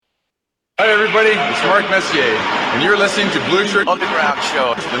everybody, it's Mark Messier, and you're listening to Blueshirt Underground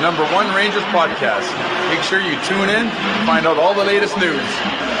Show, the #1 Rangers podcast. Make sure you tune in and find out all the latest news.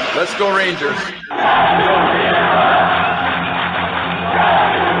 Let's go Rangers.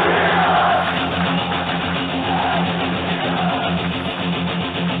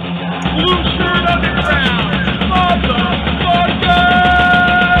 Blueshirt Underground, motherfucker!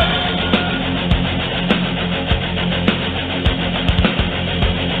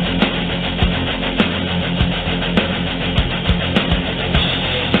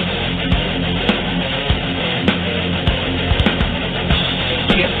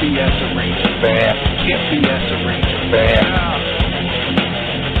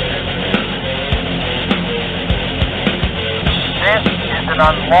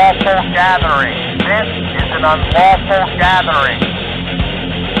 Unlawful gathering. This is an unlawful gathering.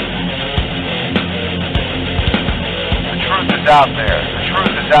 The truth is out there. The truth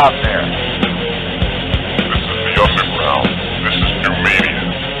is out there. This is the underground. This is new media.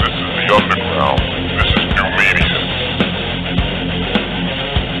 This is the underground. This is new media.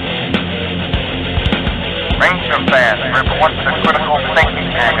 Ranger fans, remember what's the critical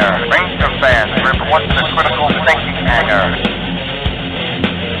thinking hanger. Ranger fans, remember what's the critical thinking hanger.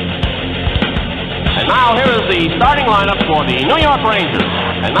 And now here is the starting lineup for the New York Rangers.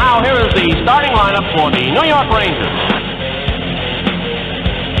 And now here is the starting lineup for the New York Rangers.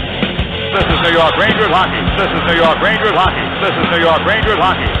 This is New York Rangers hockey. This is New York Rangers hockey. This is New York Rangers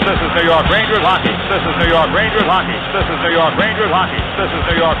hockey. This is New York Rangers hockey. This is New York Rangers hockey. This is New York Rangers hockey. This is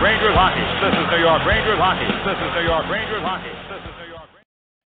New York Rangers hockey. This is New York Rangers hockey. This is New York Rangers hockey. This is New York.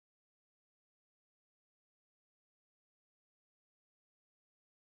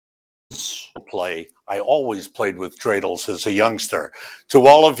 Play. I always played with dreidels as a youngster. To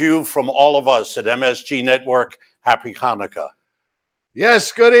all of you, from all of us at MSG Network, happy Hanukkah.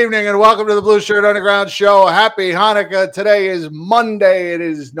 Yes, good evening and welcome to the Blueshirt Underground Show. Happy Hanukkah. Today is Monday. It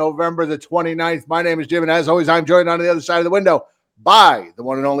is November the 29th. My name is Jim, and as always, I'm joined on the other side of the window by the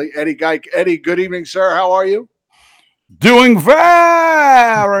one and only Eddie Geik. Eddie, good evening, sir. How are you? Doing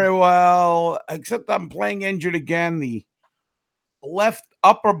very well, except I'm playing injured again. The left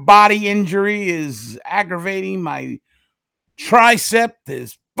upper body injury is aggravating. My tricep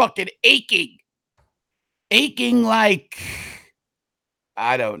is fucking aching like,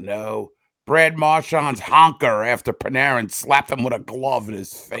 I don't know, Brad Marchand's honker after Panarin slapped him with a glove in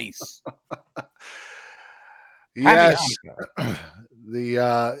his face. Yes.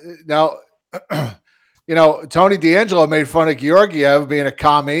 Now, you know, Tony D'Angelo made fun of Georgiev being a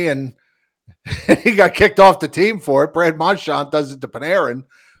commie, and he got kicked off the team for it. Brad Marchand does it to Panarin,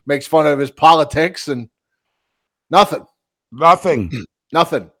 makes fun of his politics, and nothing.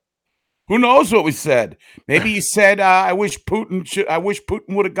 Who knows what we said? Maybe he said, I wish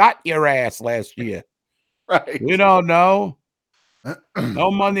Putin would have got your ass last year. Right. We don't know.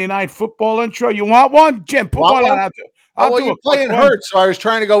 No Monday Night Football intro. You want one? Jim, put one on. Well, you're playing hurt, so I was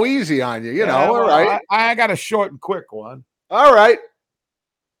trying to go easy on you. You know, all right. I got a short and quick one. All right.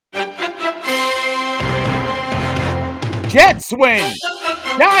 Jets win.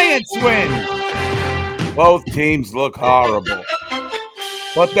 Giants win. Both teams look horrible.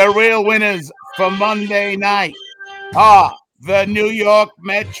 But the real winners for Monday night are the New York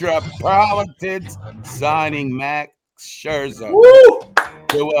Metropolitans signing Max Scherzer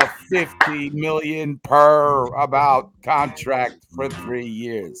to a $50 million per about contract for 3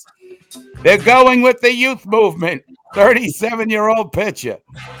 years. They're going with the youth movement, 37-year-old pitcher,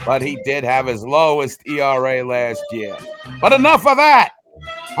 but he did have his lowest ERA last year. But enough of that.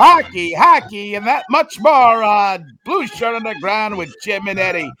 Hockey, and that much more on Blueshirt Underground with Jim and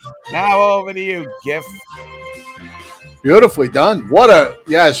Eddie. Now over to you, Giff. Beautifully done. What a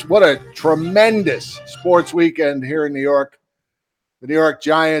tremendous sports weekend here in New York. The New York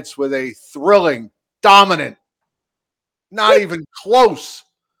Giants with a thrilling, dominant, not even close,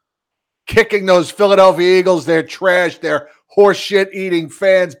 kicking those Philadelphia Eagles, their trash, their horseshit-eating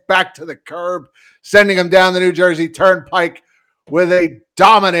fans back to the curb, sending them down the New Jersey Turnpike with a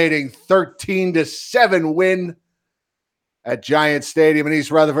dominating 13-7 win at Giant Stadium in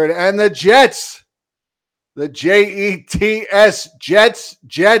East Rutherford. And the Jets, the Jets, Jets,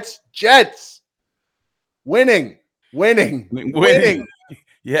 winning.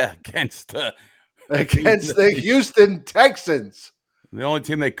 Yeah, against the Houston Texans. The only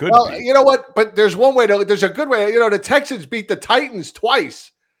team they could beat. You know what? But there's a good way. You know, the Texans beat the Titans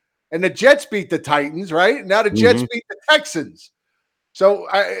twice, and the Jets beat the Titans, right? Now the Jets beat the Texans. So,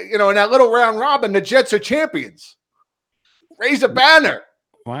 in that little round robin, the Jets are champions. Raise a banner.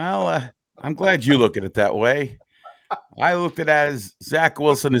 Well, I'm glad you look at it that way. I looked at it as Zach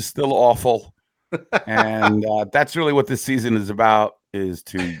Wilson is still awful. And that's really what this season is about, is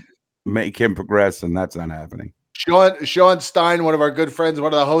to make him progress, and that's not happening. Sean Stein, one of our good friends,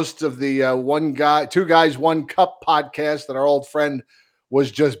 one of the hosts of the Two Guys, One Cup podcast that our old friend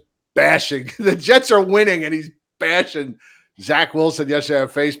was just bashing. The Jets are winning, and he's bashing Zach Wilson yesterday on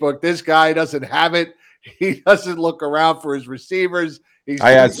Facebook. This guy doesn't have it. He doesn't look around for his receivers.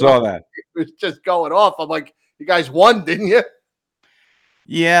 I saw that. He was just going off. I'm like, you guys won, didn't you?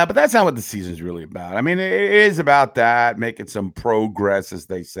 Yeah, but that's not what the season's really about. I mean, it is about that, making some progress, as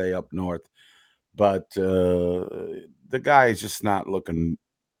they say up north. But the guy is just not looking.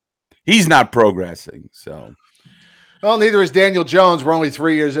 He's not progressing. So, well, neither is Daniel Jones. We're only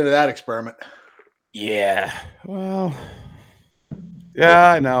 3 years into that experiment. Yeah. Well,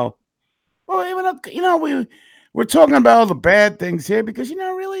 yeah, I know. Well, we're talking about all the bad things here because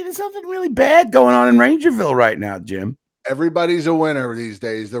really, there's nothing really bad going on in Rangerville right now, Jim. Everybody's a winner these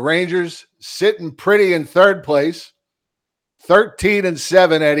days. The Rangers sitting pretty in third place.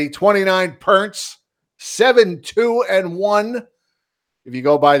 13-7, Eddie. 29 Pernts. 7-2-1. If you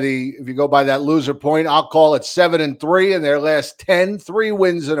go by that loser point, I'll call it 7-3 in their last 10. 3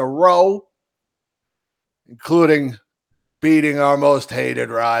 wins in a row, including beating our most hated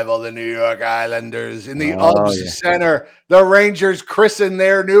rival, the New York Islanders, in the Center. The Rangers christen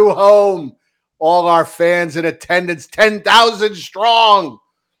their new home. All our fans in attendance, 10,000 strong.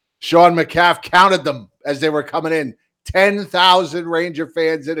 Sean McCaff counted them as they were coming in. 10,000 Ranger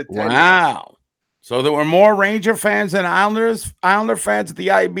fans in attendance. Wow. So there were more Ranger fans than Islander fans at the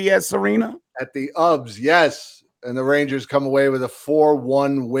IBS Arena? At the UBS, yes. And the Rangers come away with a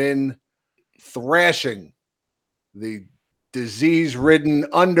 4-1 win, thrashing the disease-ridden,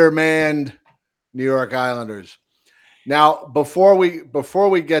 undermanned New York Islanders. Now, before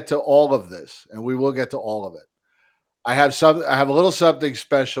we get to all of this, and we will get to all of it, I have a little something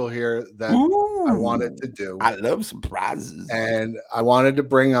special here that I wanted to do. I love surprises. And I wanted to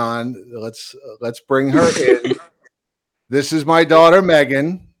bring on, let's bring her in. This is my daughter,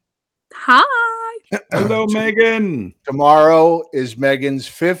 Megan. Hi. Hello, Megan. Tomorrow is Megan's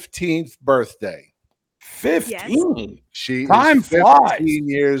 15th birthday. 15? Yes. She Time is 15 flies.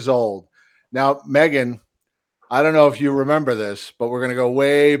 years old. Now, Megan, I don't know if you remember this, but we're going to go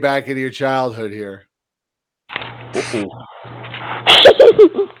way back into your childhood here.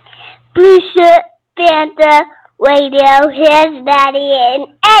 Blueshirt Panther Radio. Here's Maddie and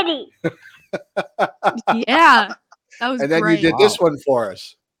Eddie. Yeah, that was And then great. you did this one for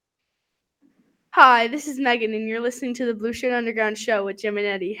us. Hi, this is Megan, and you're listening to the Blueshirt Underground Show with Jim and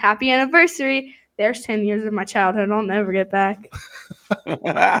Eddie. Happy anniversary. There's 10 years of my childhood I'll never get back.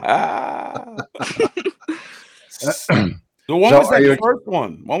 So when was that first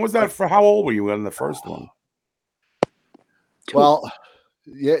one? When was that for? How old were you in the first one? Well,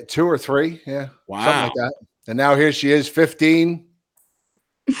 yeah, 2 or 3. Yeah. Wow. Something like that. And now here she is, 15,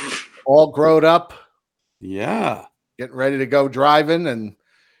 all grown up. Yeah. Getting ready to go driving. And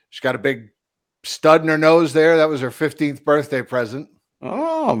she's got a big stud in her nose there. That was her 15th birthday present.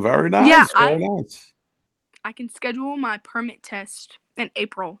 Oh, very nice. Yeah, very nice. I can schedule my permit test in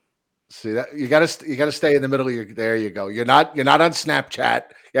April. See that you gotta stay in the middle of your. There you go. You're not on Snapchat.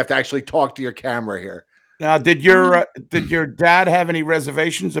 You have to actually talk to your camera here. Now, did your dad have any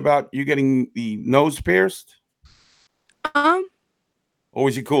reservations about you getting the nose pierced? Or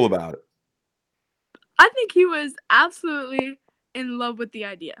was he cool about it? I think he was absolutely in love with the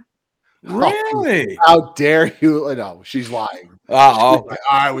idea. Really? How dare you? No, she's lying. Oh,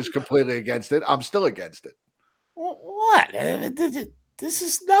 I was completely against it. I'm still against it. What? This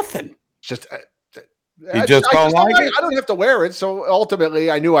is nothing. Just you just don't like it? I don't have to wear it. So ultimately,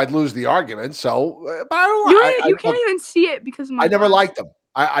 I knew I'd lose the argument. So, but I don't. You can't even see it because of my I never liked them.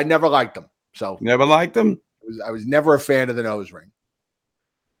 I never liked them. So never liked them. I was never a fan of the nose ring.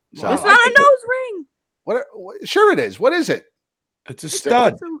 So it's not a nose ring. What? Sure, it is. What is it? It's a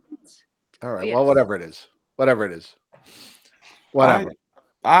stud. All right. Yes. Well, whatever it is. Whatever.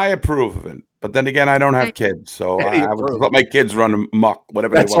 I approve of it. But then again, I don't have kids, so I would let my kids run amok,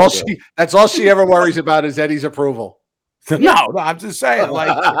 whatever they want to do. That's all she ever worries about is Eddie's approval. No, I'm just saying,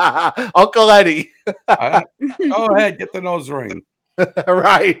 like Uncle Eddie. Go ahead, get the nose ring.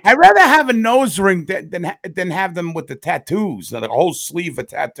 Right. I'd rather have a nose ring than have them with the tattoos, the whole sleeve of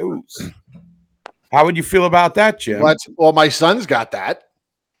tattoos. How would you feel about that, Jim? Well, my son's got that.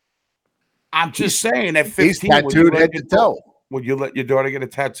 I'm just saying, at 15, he's tattooed head to toe. Would you let your daughter get a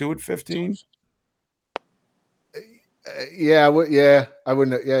tattoo at 15? Yeah, I wouldn't. Yeah,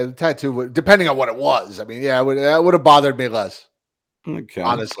 the tattoo would, depending on what it was. I mean, yeah, that would have bothered me less. Okay,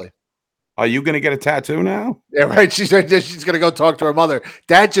 honestly. Are you going to get a tattoo now? Yeah, right. She's going to go talk to her mother.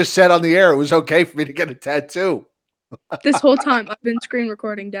 Dad just said on the air it was okay for me to get a tattoo. This whole time I've been screen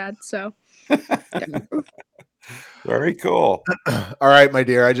recording, Dad. So Very cool. All right, my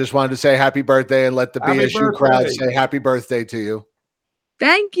dear. I just wanted to say happy birthday and let the Happy BSU crowd birthday. say happy birthday to you.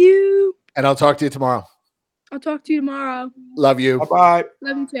 thank you. And I'll talk to you tomorrow. I'll talk to you tomorrow. Love you. Bye-bye.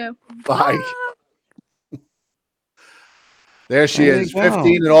 Love you too. Bye. There she There you is, go.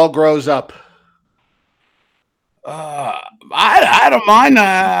 15 and all grows up. I don't mind.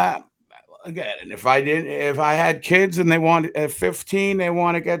 Again, if I had kids and they want at 15, they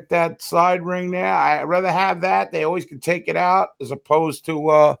want to get that side ring there. I'd rather have that. They always can take it out as opposed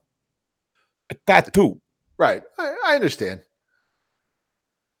to a tattoo. Right. I understand.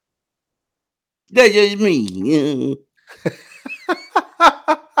 That's just me.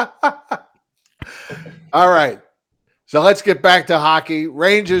 All right. So let's get back to hockey.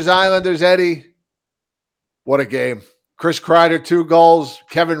 Rangers, Islanders, Eddie. What a game. Chris Kreider, 2 goals.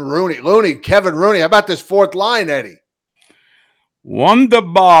 Kevin Rooney. Kevin Rooney. How about this fourth line, Eddie?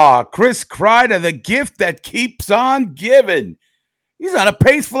 Wonderbar. Chris Kreider, the gift that keeps on giving. He's on a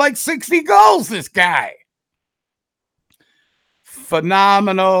pace for like 60 goals, this guy.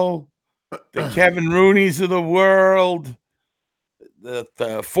 Phenomenal. The Kevin Rooneys of the world.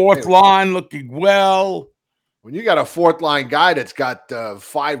 The fourth line looking well. When you got a fourth line guy that's got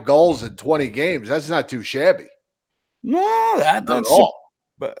 5 goals in 20 games, that's not too shabby. No, that's Not at all.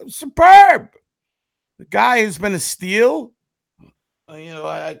 superb. The guy has been a steal. Coming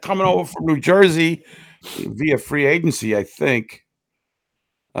over from New Jersey via free agency, I think.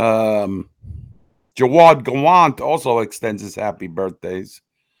 Jawad Gawant also extends his happy birthdays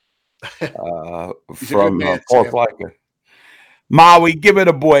from Fourth Liker. Maui, give it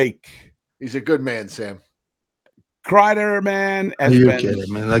a break. He's a good man, Sam. Kreider, man. Are you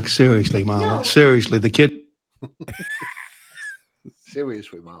kidding, man? Like, seriously, Maui. No. Seriously, the kid.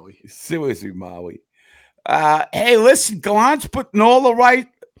 Seriously, Maui. Seriously, Maui. Hey, listen, Gallant's putting all the right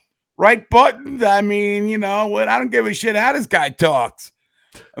buttons. I mean, I don't give a shit how this guy talks.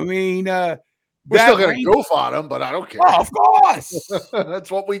 I mean, we're still going to goof on him, but I don't care. Oh, of course.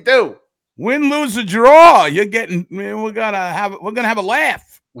 That's what we do. Win, lose, or draw. We're gonna have a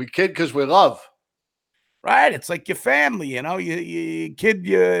laugh. We kid because we love. Right? It's like your family, you kid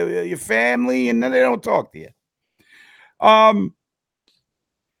your family, and then they don't talk to you.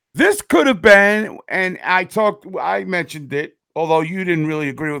 This could have been, and I mentioned it, although you didn't really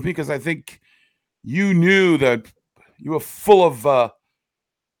agree with me because I think you knew that you were full of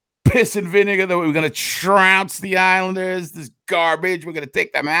piss and vinegar that we were going to trounce the Islanders. This garbage. We're going to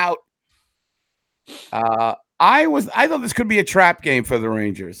take them out. I thought this could be a trap game for the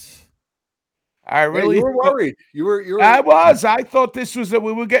Rangers. I really you were worried. You were. I was. I thought this was that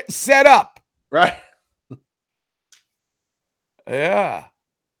we were getting set up. Right. Yeah.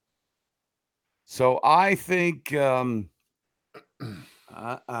 So I think I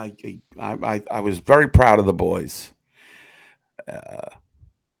was very proud of the boys.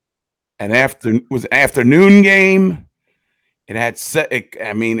 And it was an afternoon game. It had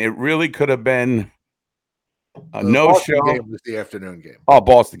it really could have been a no-show. Game was the afternoon game. Oh,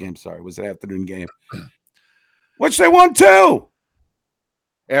 Boston game. Sorry, it was an afternoon game, which they won too.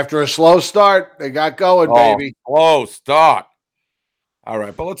 After a slow start, they got going, baby. Slow start. All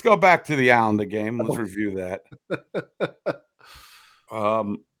right, but let's go back to the Islander game. Let's review that.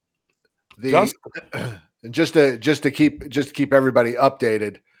 Just to keep everybody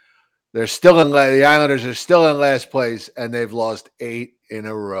updated, they're still in. The Islanders are still in last place, and they've lost 8 in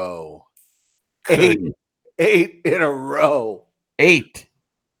a row. 8 in a row. 8.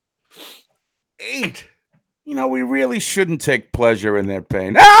 We really shouldn't take pleasure in their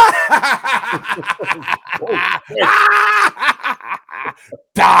pain.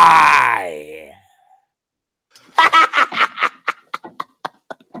 Die.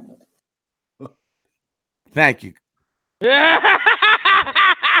 Thank you.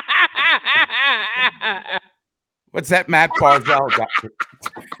 What's that Matt Barzell got?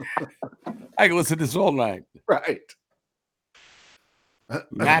 I can listen to this all night. Right.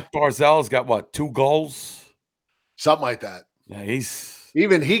 Matt Barzell's got what, 2 goals? Something like that. Yeah,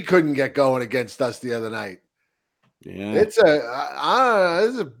 even he couldn't get going against us the other night. Yeah. It's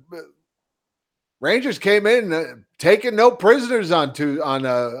a Rangers came in taking no prisoners in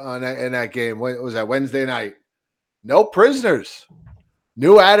that game. What was that, Wednesday night? No prisoners.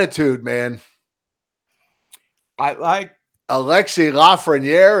 New attitude, man. I like Alexis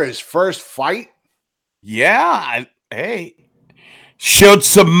Lafreniere, his first fight. Yeah. Showed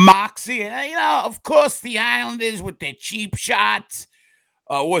some moxie. Of course, the Islanders with their cheap shots.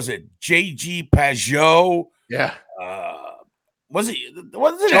 was it J.G. Pajot? Yeah. Wasn't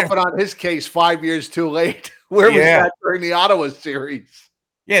Jumping on his case 5 years too late. Where was Yeah. that during the Ottawa series?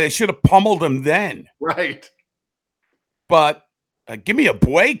 Yeah, they should have pummeled him then. Right. But give me a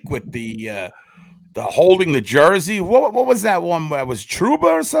break with the holding the jersey. What was that one where it was Trouba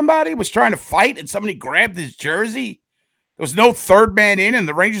or somebody was trying to fight and somebody grabbed his jersey? There was no third man in, and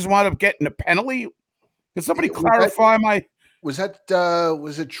the Rangers wound up getting a penalty. Can somebody clarify was it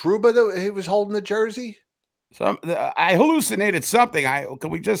Trouba that he was holding the jersey? I hallucinated something. Can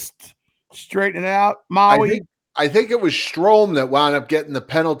we just straighten it out, Maui? I think it was Strome that wound up getting the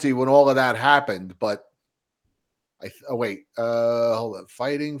penalty when all of that happened. But wait, hold on,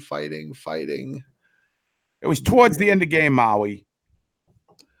 fighting. It was towards the end of the game, Maui.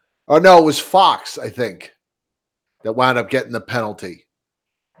 Oh no, it was Fox, I think, that wound up getting the penalty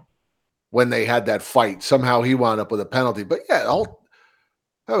when they had that fight. Somehow he wound up with a penalty. But yeah,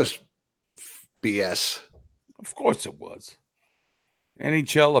 that was BS. Of course it was.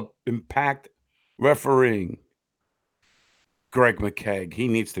 NHL Impact refereeing. Greg McKegg. He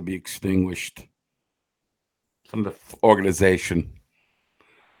needs to be extinguished from the organization.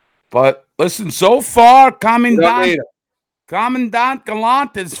 But listen, so far, Commandant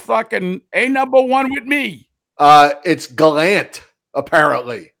Gallant is fucking A#1 with me. It's Gallant,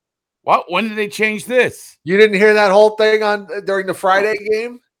 apparently. What? When did they change this? You didn't hear that whole thing during the Friday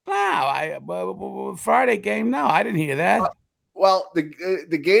game? No, Friday game. No, I didn't hear that. Well, the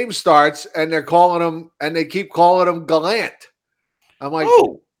game starts and they're calling him, and they keep calling him Gallant. I'm like,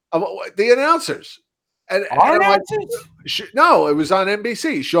 the announcers. And announcers? No, it was on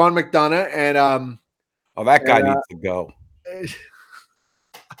NBC. Sean McDonough and that guy needs to go.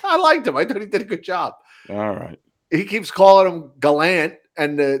 I liked him. I thought he did a good job. All right. He keeps calling him Gallant,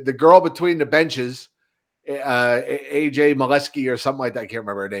 and the girl between the benches, AJ Molesky or something like that. I can't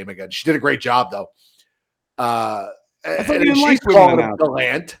remember her name again. She did a great job though. And she's calling him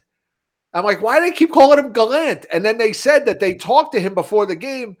Gallant. I'm like, why do they keep calling him Gallant? And then they said that they talked to him before the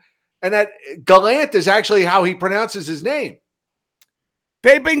game, and that Gallant is actually how he pronounces his name.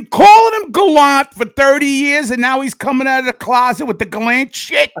 They've been calling him Gallant for 30 years, and now he's coming out of the closet with the Gallant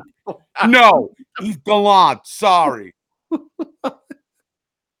shit. No, he's Gallant. Sorry.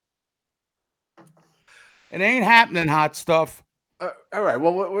 It ain't happening, hot stuff. All right.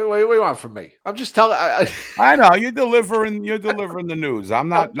 Well, what do you want from me? I'm just telling. I know you're delivering. You're delivering the news. I'm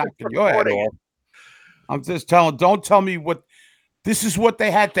not knocking your head off. I'm just telling. Don't tell me what. This is what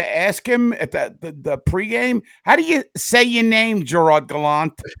they had to ask him at the pregame. How do you say your name, Gerard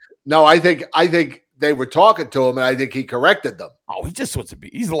Gallant? No, I think they were talking to him, and I think he corrected them. Oh, he just wants to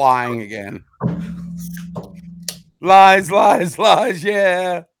be. He's lying again. Lies.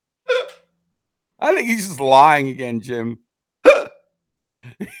 Yeah. I think he's just lying again, Jim.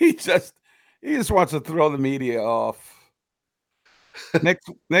 He just wants to throw the media off.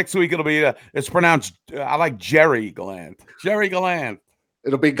 Next week it'll be it's pronounced. I like Jerry Gallant. Jerry Gallant.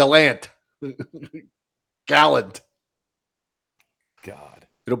 It'll be Gallant. Gallant. God.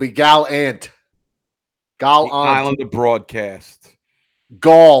 It'll be Gallant. Gallant. Islander broadcast.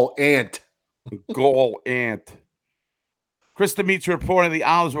 Gallant. Gallant. Chris Dimitri reported the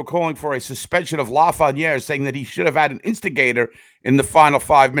Islanders were calling for a suspension of Lafreniere, saying that he should have had an instigator in the final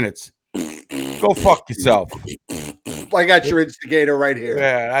 5 minutes. Go fuck yourself. I got your instigator right here.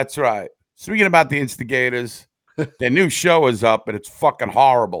 Yeah, that's right. Speaking about the instigators, their new show is up, and it's fucking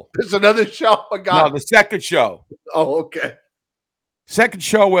horrible. There's another show? Oh, God. No, the second show. Oh, okay. Second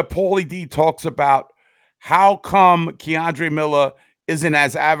show where Paulie D talks about how come Keandre Miller isn't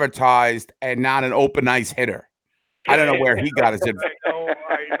as advertised and not an open ice hitter. I don't know where he got his info.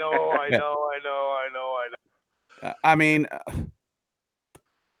 I know. I mean,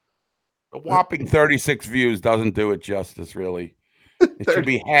 a whopping 36 views doesn't do it justice, really. It should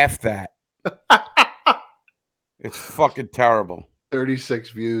be half that. It's fucking terrible. 36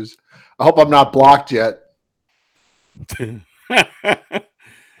 views. I hope I'm not blocked yet.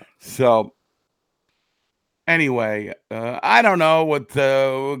 So, anyway, I don't know what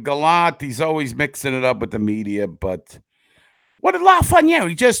Gallant. He's always mixing it up with the media, but what did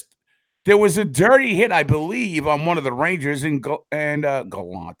Lafreniere? There was a dirty hit, I believe, on one of the Rangers, and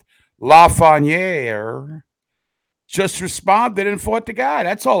Gallant. Lafreniere just responded and fought the guy.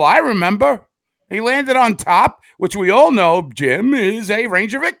 That's all I remember. He landed on top, which we all know, Jim, is a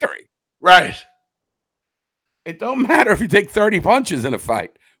Ranger victory. Right. It don't matter if you take 30 punches in a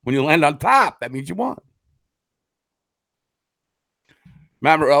fight. When you land on top, that means you won.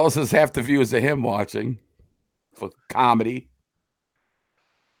 Matt Morello says half the views of him watching for comedy.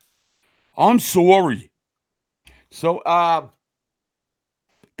 I'm sorry. So,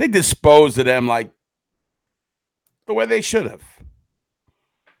 They disposed of them like the way they should have.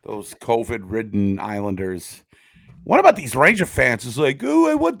 Those COVID-ridden Islanders. What about these Ranger fans? It's like, oh,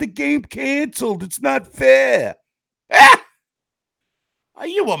 I want the game canceled. It's not fair. Ah! Are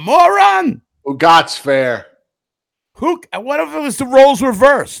you a moron? Who got's fair? What if it was the roles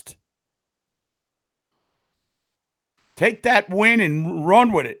reversed? Take that win and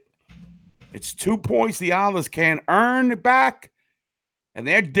run with it. It's 2 points the Islanders can't earn back, and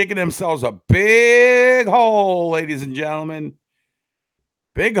they're digging themselves a big hole, ladies and gentlemen.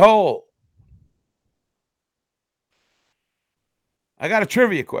 Big hole. I got a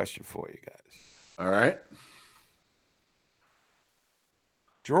trivia question for you guys. All right.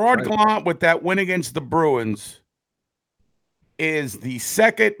 Gerard Gallant, with that win against the Bruins, is the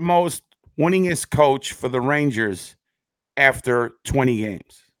second most winningest coach for the Rangers after 20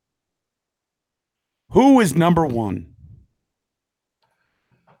 games. Who is number one?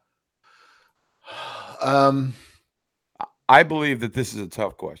 I believe that this is a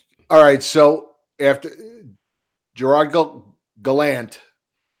tough question. All right. So after Gerard Gallant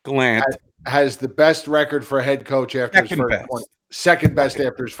has the best record for a head coach after his first 20, second best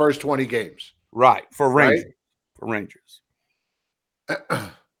after his first 20 games. Right. For Rangers. Right? For Rangers.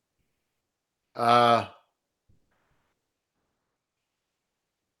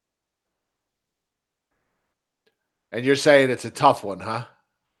 And you're saying it's a tough one, huh?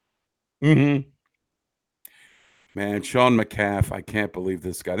 Mm-hmm. Man, Sean McCaff, I can't believe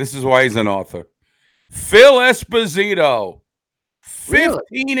this guy. This is why he's an author. Phil Esposito,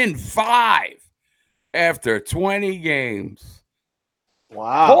 15-5 after 20 games.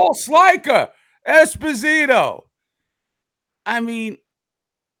 Wow. Paul Sliker, Esposito. I mean,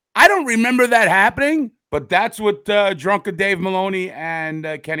 I don't remember that happening, but that's what Drunken Dave Maloney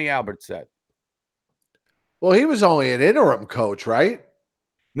and Kenny Albert said. Well, he was only an interim coach, right?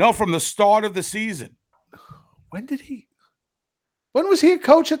 No, from the start of the season. When was he a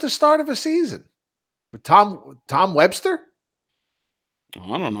coach at the start of a season? With Tom Webster?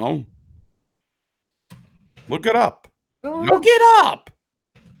 I don't know. Look it up. Look it up.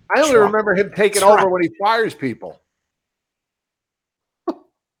 I only remember him taking over when he fires people.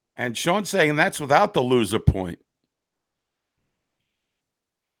 And Sean's saying that's without the loser point.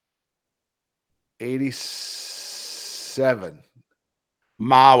 87.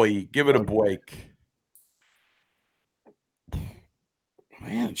 Maui, give it a break.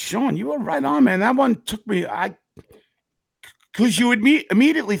 Man, Sean, you were right on, man. That one took me. Because you would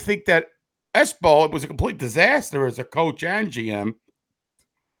immediately think that Espo was a complete disaster as a coach and GM.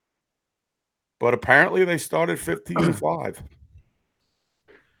 But apparently they started 15-5.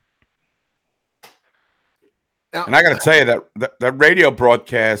 And I got to tell you that radio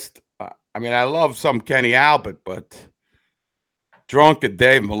broadcast, I mean, I love some Kenny Albert, but Drunken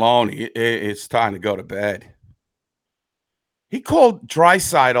Dave Maloney, it's time to go to bed. He called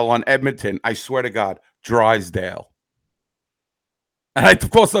Draisaitl on Edmonton, I swear to God, Drysdale. And I, of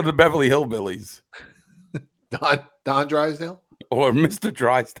course, on the Beverly Hillbillies. Don Drysdale? Or Mr.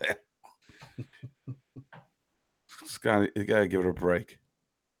 Drysdale. You gotta give it a break.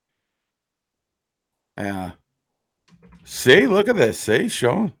 Yeah. See, look at this. See,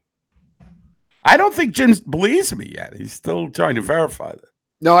 Sean. I don't think Jim believes me yet. He's still trying to verify that.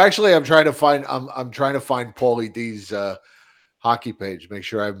 No, actually, I'm trying to find Paulie D's hockey page. Make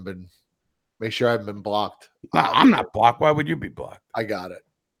sure I haven't been blocked. No, I'm not blocked. Why would you be blocked? I got it.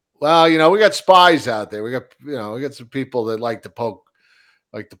 Well, we got spies out there. We got some people that like to poke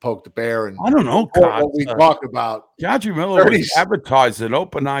the bear, and I don't know what we talk about. Kadri Miller was advertised an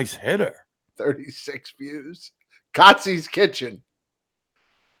open ice hitter. 36 views. Kotze's Kitchen.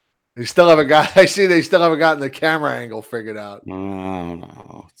 They still haven't got. I see they still haven't gotten the camera angle figured out.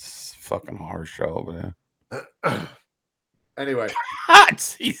 No, it's fucking harsh over there. Anyway,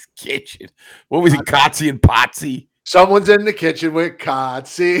 Kotze's Kitchen. What was it, Kotze and Potsy? Someone's in the kitchen with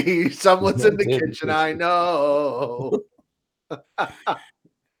Kotze. Someone's in the kitchen. I know.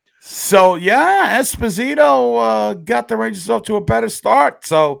 So yeah, Esposito got the Rangers off to a better start.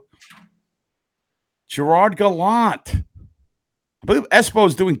 So Gerard Gallant. I believe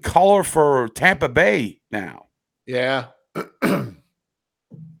Espo's doing color for Tampa Bay now. Yeah.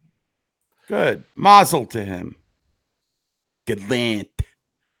 Good. Mazel to him. Gallant.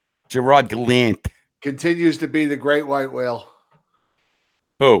 Gerard Gallant. Continues to be the great white whale.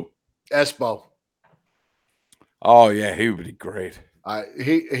 Who? Espo. Oh, yeah, he would be great.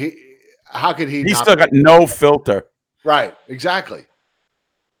 He how could he He's not still got no filter. Right, exactly.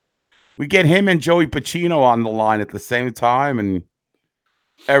 We get him and Joey Pacino on the line at the same time, and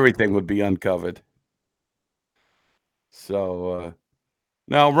everything would be uncovered. So,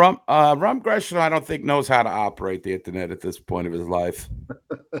 No, Rum Gresham, I don't think knows how to operate the internet at this point of his life.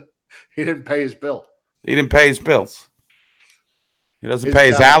 He didn't pay his bill. He didn't pay his bills. He doesn't His, pay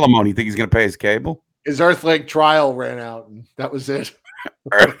his alimony. You think he's going to pay his cable? His Earthlink trial ran out, and that was it.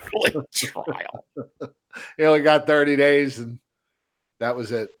 Earthlink trial. He only got 30 days, and that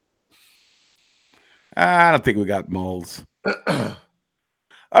was it. I don't think we got moles.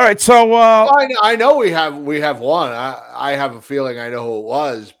 All right, so I know we have one. I have a feeling I know who it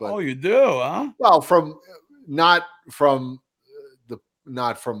was, but you do, huh? Well, not from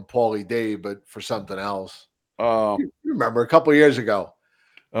Paulie D, but for something else. Oh, you remember a couple of years ago?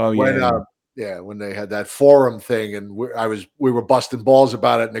 Oh when, when they had that forum thing, and we were busting balls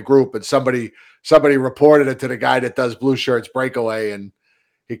about it in the group, and somebody reported it to the guy that does Blueshirt's Breakaway, and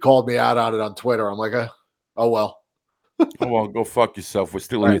he called me out on it on Twitter. I'm like, oh well. Oh, well, go fuck yourself. We're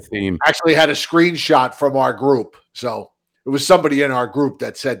still in your theme. Actually had a screenshot from our group. So it was somebody in our group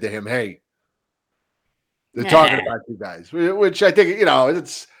that said to him, hey, they're talking about you guys, which I think,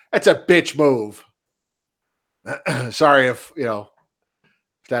 it's a bitch move. Sorry if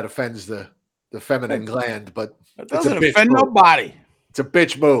that offends the feminine gland, but it doesn't offend nobody. It's a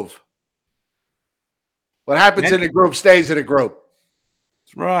bitch move. What happens in a group stays in a group.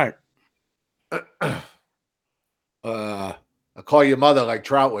 That's right. I'll call your mother like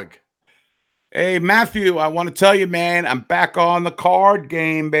Troutwig. Hey, Matthew, I want to tell you, man, I'm back on the card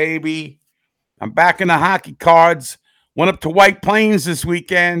game, baby. I'm back in the hockey cards. Went up to White Plains this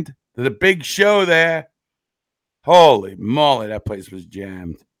weekend. There's a big show there. Holy moly, that place was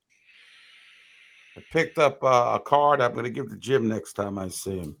jammed. I picked up a card I'm going to give to Jim next time I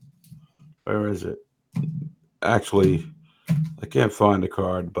see him. Where is it? Actually, I can't find the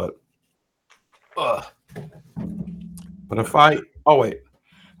card, but if I'm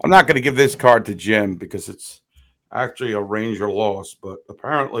not going to give this card to Jim because it's actually a Ranger loss, but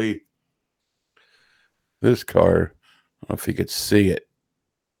apparently this card, I don't know if you could see it.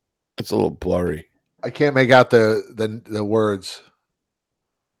 It's a little blurry. I can't make out the words.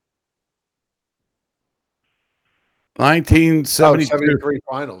 1973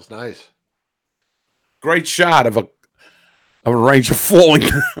 finals, nice. Great shot of a Ranger falling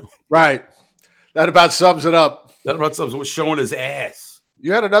down. Right. That about sums it up. That about sums it. Was showing his ass.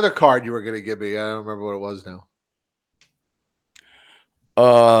 You had another card you were going to give me. I don't remember what it was now.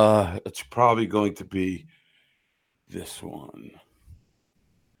 It's probably going to be this one.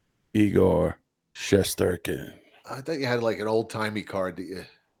 Igor Shesterkin. I thought you had like an old-timey card that you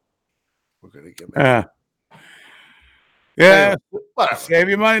were going to give me. Yeah. Save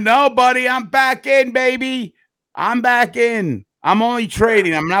your money. No, buddy. I'm back in, baby. I'm back in. I'm only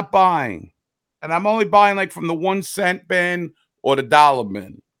trading. I'm not buying. And I'm only buying like from the 1 cent bin or the dollar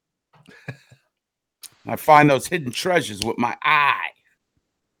bin. I find those hidden treasures with my eye.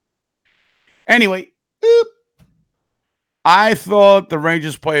 Anyway, I thought the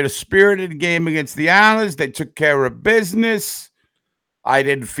Rangers played a spirited game against the Islanders. They took care of business. I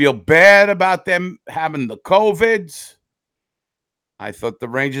didn't feel bad about them having the COVIDs. I thought the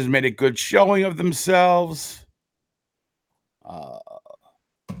Rangers made a good showing of themselves.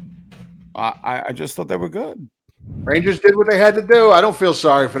 I just thought they were good. Rangers did what they had to do. I don't feel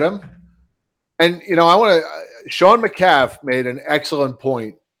sorry for them. And, Sean McCaff made an excellent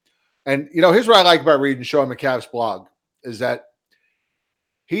point. And, here's what I like about reading Sean McCaff's blog is that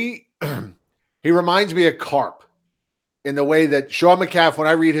he reminds me of Carp in the way that Sean McCaff, when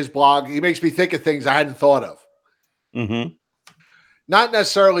I read his blog, he makes me think of things I hadn't thought of. Mm-hmm. Not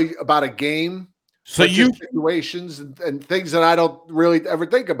necessarily about a game, so just situations and things that I don't really ever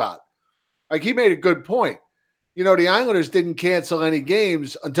think about. Like he made a good point. The Islanders didn't cancel any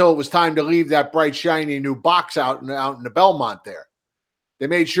games until it was time to leave that bright, shiny new box out in the Belmont there. They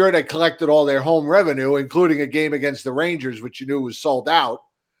made sure they collected all their home revenue, including a game against the Rangers, which you knew was sold out.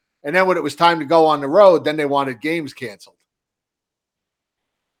 And then when it was time to go on the road, then they wanted games canceled.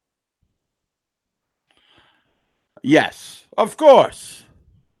 Yes, of course.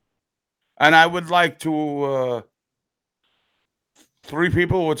 And I would like to, 3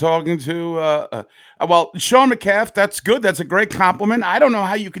 people we're talking to, Sean McCaff, that's good. That's a great compliment. I don't know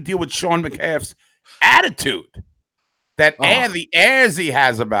how you could deal with Sean McCaff's attitude, the airs he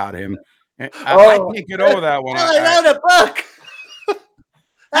has about him. I can't get over that one. I wrote a book.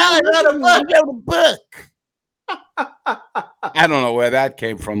 I wrote a book. I don't know where that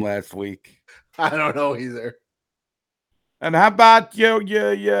came from last week. I don't know either. And how about your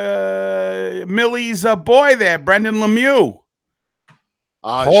Millie's boy there, Brendan Lemieux?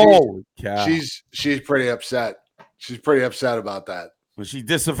 She's pretty upset. She's pretty upset about that. Was she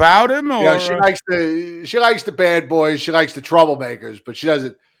disavowed him, or she likes the bad boys. She likes the troublemakers, but she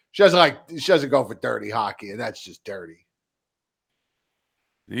doesn't go for dirty hockey, and that's just dirty.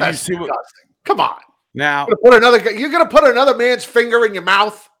 That's disgusting. Come on. Now you're gonna put another man's finger in your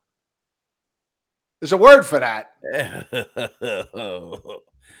mouth. There's a word for that.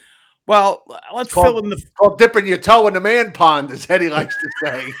 Well, let's fill in the called dipping your toe in the man pond, as Eddie likes to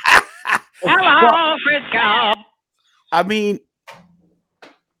say. Hello, Frisco. I mean,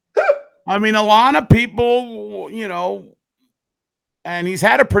 a lot of people, and he's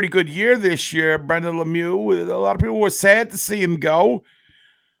had a pretty good year this year, Brendan Lemieux. A lot of people were sad to see him go,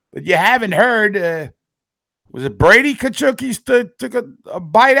 but you haven't heard. Was it Brady Kachuk took a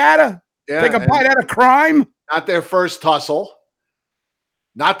bite at her? Yeah, take a bite out of crime? Not their first tussle.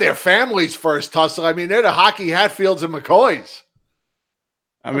 Not their family's first tussle. I mean, they're the Hockey Hatfields and McCoys.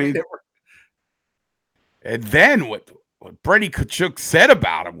 I mean, and then what Brady Kachuk said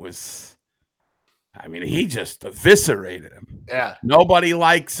about him was, he just eviscerated him. Yeah. Nobody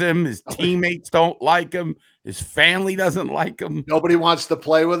likes him. His teammates don't like him. His family doesn't like him. Nobody wants to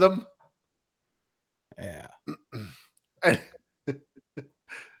play with him. Yeah. I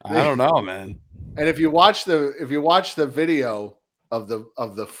don't know, man. And if you watch the video of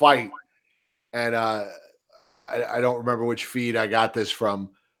the fight, and I don't remember which feed I got this from,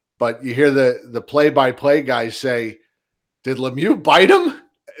 but you hear the play-by-play guy say, "Did Lemieux bite him?"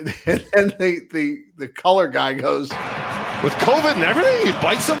 And then the color guy goes, "With COVID and everything, he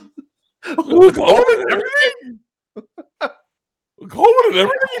bites him." With COVID and everything. With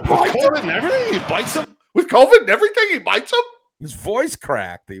COVID and everything, he bites him. With COVID and everything, he bites him. His voice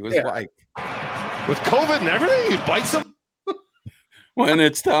cracked. He was like, with COVID and everything, he bites him. When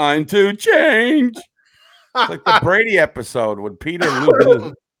it's time to change. It's like the Brady episode when Peter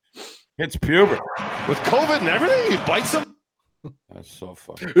loses, hits puberty. With COVID and everything, he bites him. That's so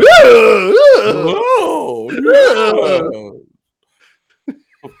funny. Oh, no.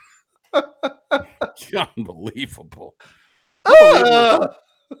 Unbelievable.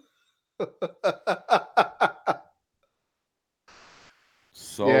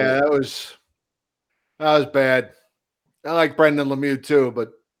 So yeah, that was bad. I like Brendan Lemieux too,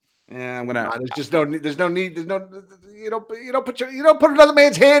 but yeah, I'm gonna. There's just no need. There's no need. You don't put another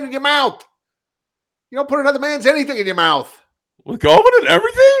man's hand in your mouth. You don't put another man's anything in your mouth. With COVID and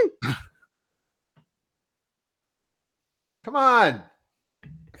everything. Come on.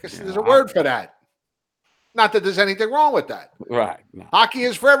 There's a word for that. Not that there's anything wrong with that. Right. No. Hockey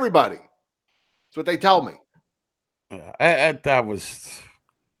is for everybody. That's what they tell me. Yeah, that was.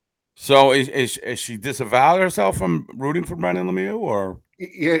 So is she disavowed herself from rooting for Brendan Lemieux, or?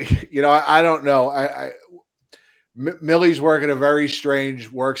 I don't know. Millie's working a very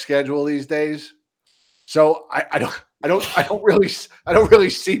strange work schedule these days, so I don't really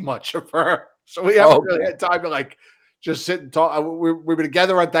see much of her. So we haven't really had time to just sit and talk. We were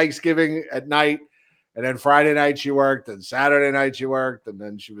together on Thanksgiving at night, and then Friday night she worked, and Saturday night she worked, and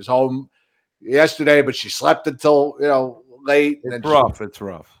then she was home yesterday, but she slept until late. It's rough. It's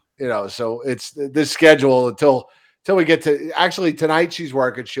rough. So it's this schedule until we get to actually tonight. She's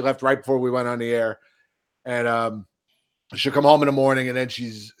working. She left right before we went on the air, and she'll come home in the morning, and then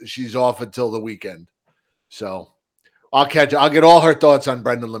she's off until the weekend. So I'll get all her thoughts on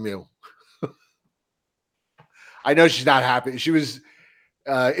Brendan Lemieux. I know she's not happy. She was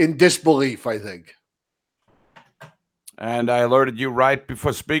in disbelief, I think. And I alerted you right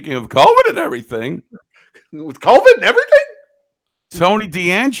before speaking of COVID and everything. With COVID and everything? Tony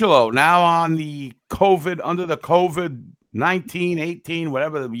D'Angelo now on the COVID, under the COVID-19, 18,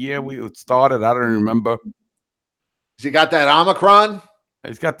 whatever the year we started. I don't remember. Has he got that Omicron?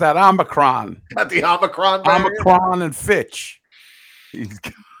 He's got that Omicron. Got the Omicron variant? Omicron and Fitch. He's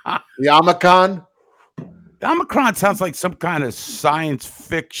got the Omicron? The Omicron sounds like some kind of science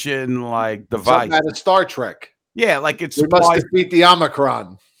fiction device. Something out of Star Trek. Yeah, it's we must defeat the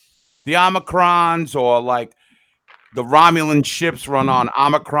Omicron. The Omicrons, or the Romulan ships run on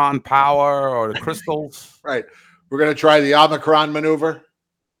Omicron power, or the crystals. Right. We're going to try the Omicron maneuver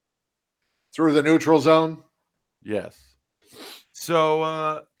through the neutral zone. Yes.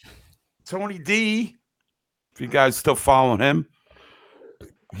 So, Tony D, if you guys still following him,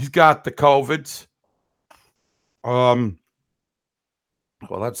 he's got the COVIDs. Well,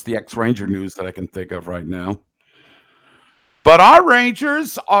 that's the ex-Ranger news that I can think of right now. But our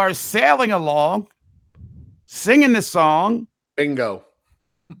Rangers are sailing along, singing the song. Bingo.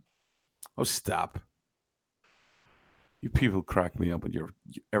 Oh, stop. You people crack me up with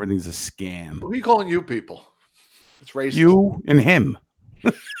everything's a scam. Who are you calling you people? It's racist. You and him.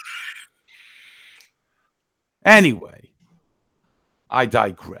 Anyway, I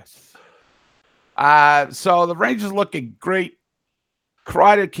digress. So the Rangers looking great.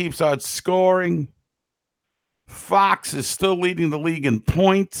 Kreider keeps on scoring. Fox is still leading the league in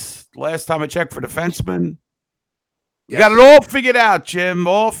points. Last time I checked for defensemen. You got it all figured out, Jim.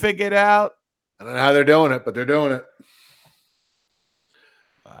 All figured out. I don't know how they're doing it, but they're doing it.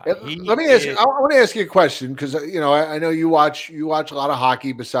 Let me ask. I want to ask you a question because I know you watch a lot of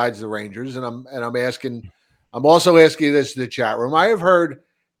hockey besides the Rangers, and I'm asking. I'm also asking you this in the chat room. I have heard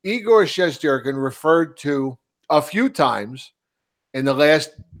Igor Shesterkin referred to a few times in the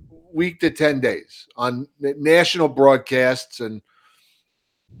last week to 10 days on national broadcasts and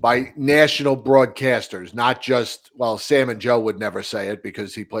by national broadcasters, not just, well, Sam and Joe would never say it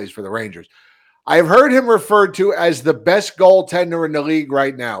because he plays for the Rangers. I've heard him referred to as the best goaltender in the league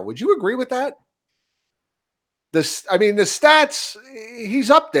right now. Would you agree with that? The stats, he's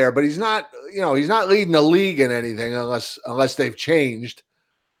up there, but he's not leading the league in anything unless they've changed.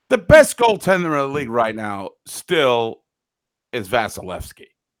 The best goaltender in the league right now still is Vasilevsky.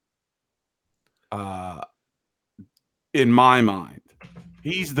 In my mind,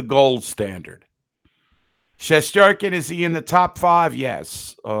 he's the gold standard. Shesterkin, is he in the top 5?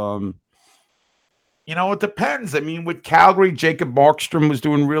 Yes. It depends. I mean, with Calgary, Jacob Markstrom was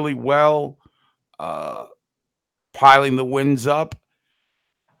doing really well, piling the wins up.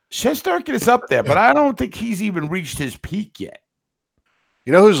 Shesterkin is up there, but I don't think he's even reached his peak yet.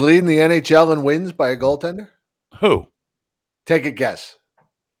 You know who's leading the NHL in wins by a goaltender? Who? Take a guess.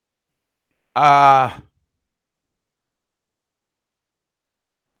 I'm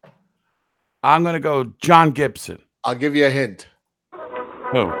going to go John Gibson. I'll give you a hint.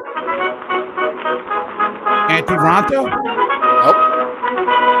 Who? Antti Raanta? Nope.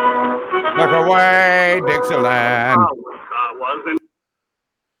 Look away, Dixieland.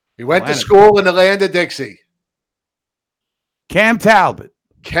 He went to school in the land of Dixie. Cam Talbot.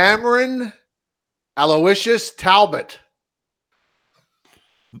 Cameron Aloysius Talbot.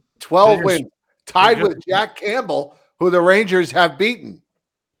 12 wins. Tied with Jack Campbell, who the Rangers have beaten.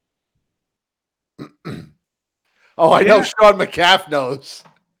 I know Sean McCaff knows.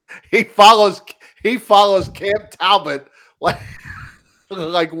 He follows Cam Talbot like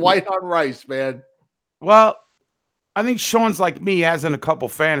white on rice, man. Well, I think Sean's like me, as in a couple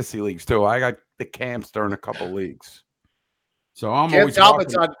fantasy leagues too. I got the Camster in a couple leagues. So I'm Cam always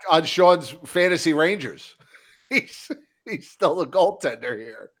Talbot's on Sean's fantasy Rangers. He's still the goaltender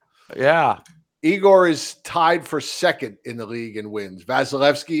here. Yeah. Igor is tied for second in the league in wins.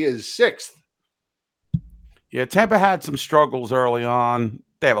 Vasilevsky is sixth. Yeah, Tampa had some struggles early on.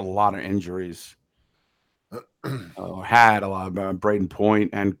 They have a lot of injuries. Had a lot of Braden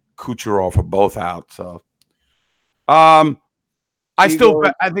Point and Kucherov are both out. So, I still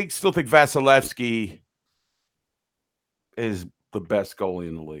think Vasilevsky is the best goalie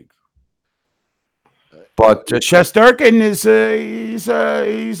in the league. But Shesterkin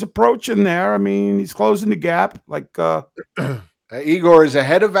he's approaching there. I mean, he's closing the gap. Igor is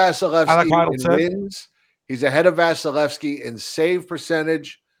ahead of Vasilevsky in said. wins. He's ahead of Vasilevsky in save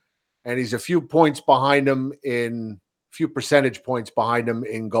percentage, and he's a few percentage points behind him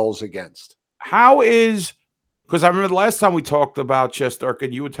in goals against. Because I remember the last time we talked about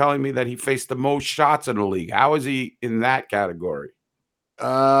Shesterkin, you were telling me that he faced the most shots in the league. How is he in that category?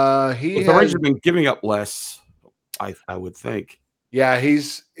 The Rangers have been giving up less, I would think. Yeah,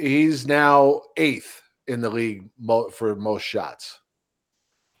 he's now 8th in the league for most shots.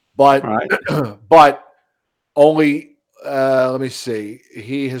 But but only let me see.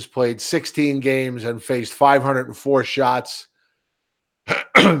 He has played 16 games and faced 504 shots.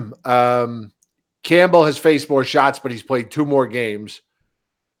 Campbell has faced more shots, but he's played 2 more games.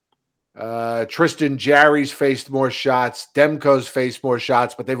 Tristan Jarry's faced more shots. Demko's faced more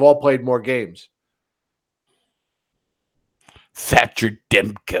shots, but they've all played more games. Thatcher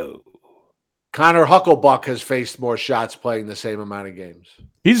Demko. Connor Hucklebuck has faced more shots playing the same amount of games.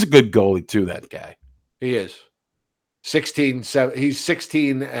 He's a good goalie too, that guy. He is. 16, 7, he's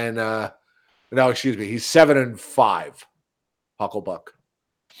 16 and he's 7-5. Hucklebuck.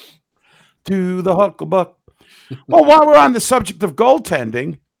 To the Hucklebuck. Well, while we're on the subject of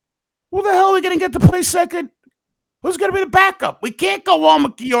goaltending, who the hell are we going to get to play second? Who's going to be the backup? We can't go on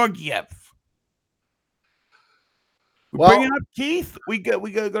with Georgiev. We're bringing up Keith. We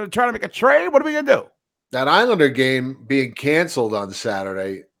going to try to make a trade. What are we going to do? That Islander game being canceled on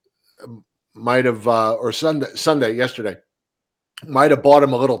Saturday might have, or Sunday, yesterday, might have bought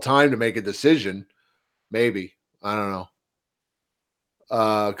him a little time to make a decision. Maybe. I don't know.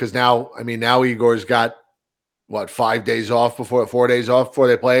 Because now Igor's got 4 days off before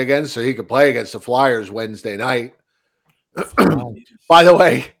they play again, so he could play against the Flyers Wednesday night. By the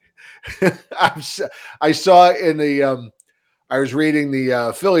way, I saw in the I was reading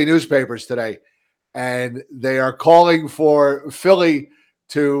the Philly newspapers today, and they are calling for Philly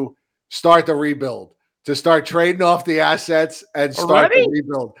to start the rebuild, to start trading off the assets and start the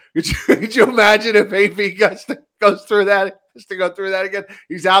rebuild. Could you imagine if AV goes through that, has to go through that again?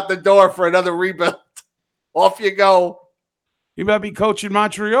 He's out the door for another rebuild. Off you go. He might be coaching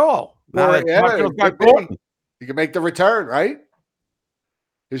Montreal. He can make the return, right?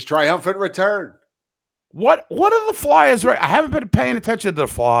 His triumphant return. What are the Flyers? Right, I haven't been paying attention to the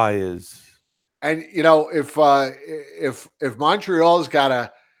Flyers. And if Montreal's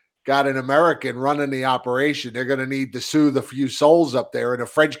got an American running the operation, they're going to need to soothe a few souls up there. And a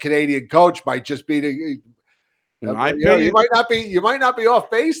French Canadian coach might just be you might not be off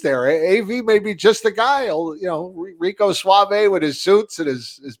base there. AV may be just the guy. Rico Suave with his suits and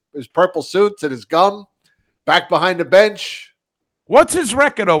his purple suits and his gum back behind the bench. What's his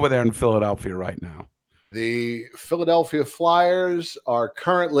record over there in Philadelphia right now? The Philadelphia Flyers are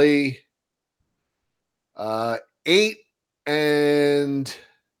currently 8-12.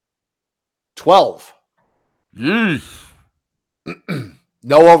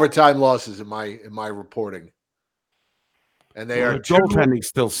 No overtime losses in my reporting. And they are goaltending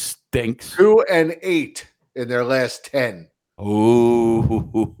still stinks. 2-8 in their last 10. Ooh.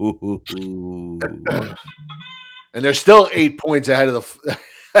 And they're still 8 points ahead of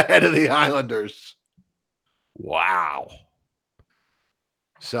the Islanders. Wow.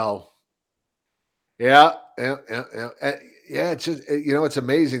 So, yeah. It's just it's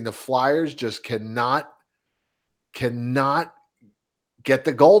amazing. The Flyers just cannot get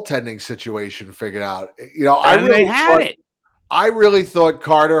the goaltending situation figured out. I really thought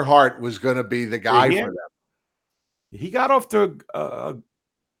Carter Hart was going to be the guy for them. He got off to a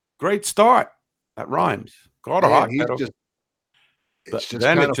great start. That rhymes. Carter Hart. It's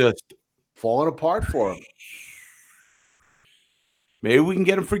just falling apart for him. Maybe we can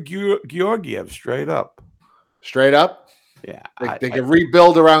get him for Georgiev straight up. Straight up? Yeah. They can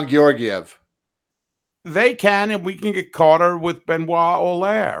rebuild around Georgiev. They can, and we can get Carter with Benoit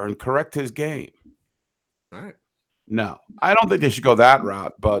Allaire and correct his game. All right. No, I don't think they should go that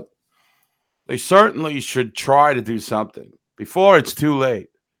route, but they certainly should try to do something before it's too late.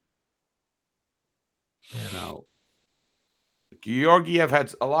 Georgiev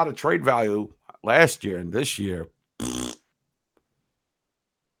had a lot of trade value last year, and this year.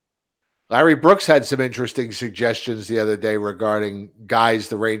 Larry Brooks had some interesting suggestions the other day regarding guys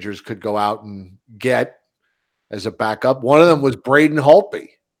the Rangers could go out and get as a backup. One of them was Braden Holtby,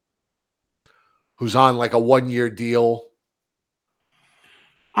 who's on like a 1-year deal.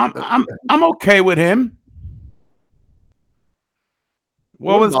 I'm okay with him.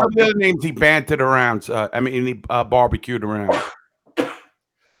 What was some of the other names he bantered around? He barbecued around.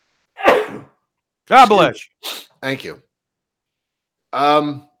 God bless. Thank you.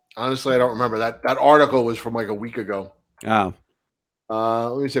 Honestly, I don't remember that. That article was from like a week ago. Oh.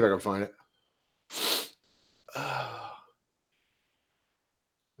 Let me see if I can find it.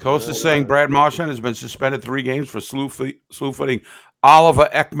 Costa saying Brad Marchand has been suspended 3 games for slew-footing Oliver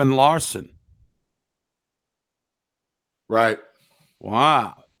Ekman-Larsson. Right.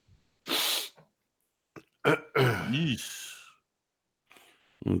 Wow. Yeesh.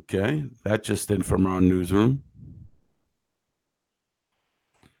 Okay, that just in from our newsroom.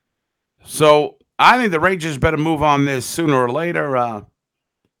 So I think the Rangers better move on this sooner or later.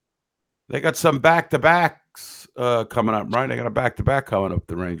 They got some back-to-backs coming up, right? They got a back-to-back coming up,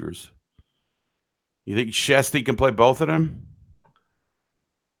 the Rangers. You think Shesty can play both of them?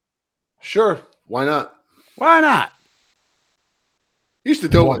 Sure. Why not? Why not? He used to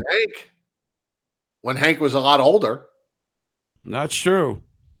do it with Hank when Hank was a lot older. That's true.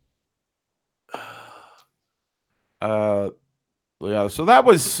 Yeah, so that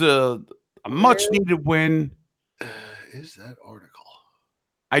was a much-needed win. Is that article?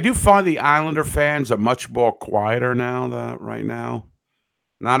 I do find the Islander fans are much more quieter now. Right now,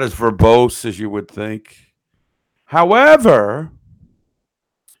 not as verbose as you would think. However,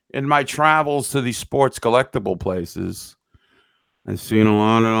 in my travels to these sports collectible places, I've seen a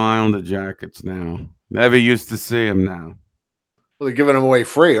lot of Islander jackets now. Never used to see them now. Well, they're giving them away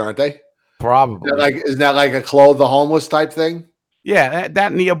free, aren't they? Probably. Isn't that like a clothe the homeless type thing? Yeah,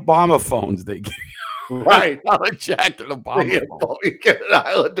 that and the Obama phones they give you. Right. A jacket, Obama phone. You get an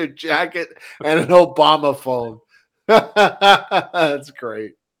Islander jacket and an Obama phone. That's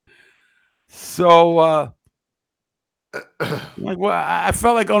great. So, I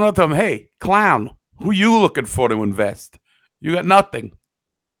felt like going up to him, hey, clown, who you looking for to invest? You got nothing.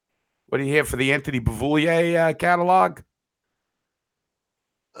 What are you here for, the Anthony Beauvillier catalog?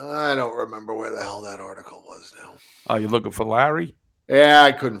 I don't remember where the hell that article was now. Oh, you're looking for Larry? Yeah,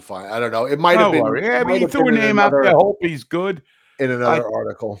 I couldn't find. I don't know. It might have No been. worry. Yeah, It I mean, might he have threw a been in name out there. another Hope he's good.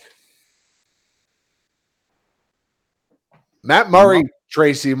 article. Matt Murray,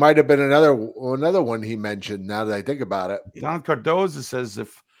 Tracy, might have been another one he mentioned. Now that I think about it, Don Cardoza says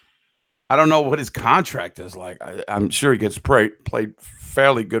I don't know what his contract is like. I'm sure he gets played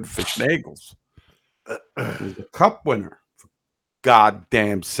fairly good for Schnagel's. He's a cup winner, for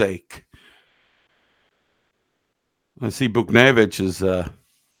goddamn sake. I see Buknevich is.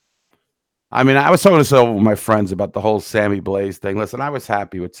 I mean, I was talking to some of my friends about the whole Sammy Blaze thing. Listen, I was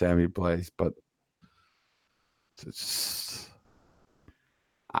happy with Sammy Blaze, but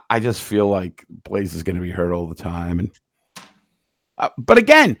I just feel like Blaze is going to be hurt all the time. And but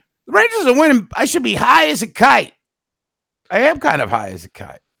again, the Rangers are winning. I should be high as a kite. I am kind of high as a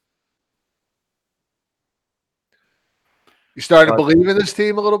kite. you starting to believe in this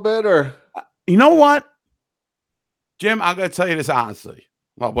team a little bit, or you know what, Jim? I'm going to tell you this honestly.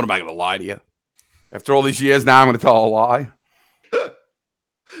 Well, what am I going to lie to you? After all these years, now I'm going to tell a lie.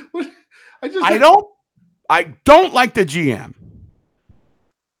 I don't like the GM.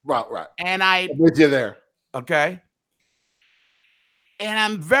 Right. And I'm with you there. Okay. And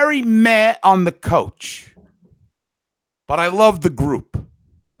I'm very mad on the coach. But I love the group.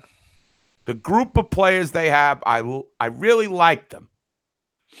 The group of players they have, I really like them.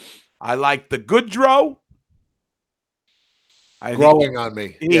 I like the Goodrow. Growing on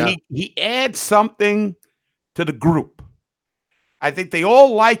me. He adds something to the group. I think they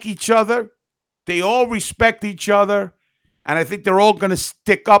all like each other. They all respect each other. And I think they're all going to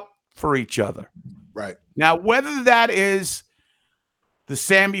stick up for each other. Right. Now, whether that is the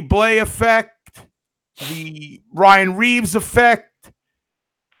Sammy Blay effect, the Ryan Reeves effect,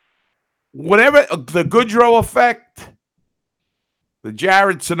 whatever, the Goodrow effect, the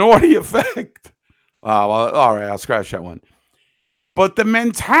Jared Sonorti effect. Well, all right, I'll scratch that one. But the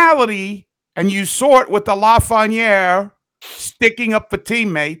mentality, and you saw it with the Lafreniere sticking up for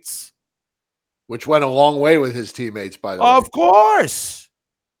teammates. Which went a long way with his teammates, by the way. Of course.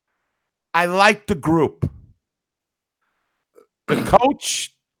 I like the group. The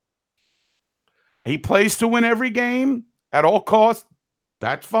coach, he plays to win every game at all costs.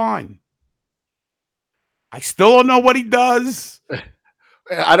 That's fine. I still don't know what he does.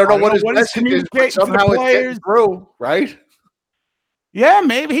 I don't know what his message is, but somehow it's getting through, right? Yeah,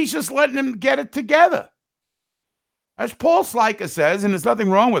 maybe he's just letting them get it together. As Paul Sliker says, and there's nothing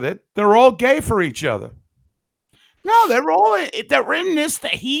wrong with it, they're all gay for each other. No, they're in this to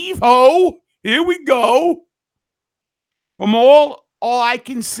heave-ho. Here we go. From all I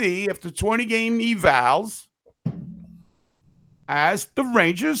can see after 20-game evals, as the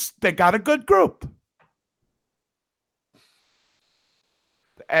Rangers, they got a good group.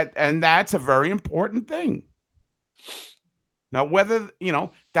 And that's a very important thing. Now, whether,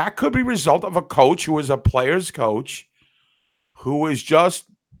 that could be a result of a coach who is a player's coach who is just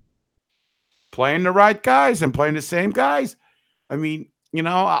playing the right guys and playing the same guys. I mean,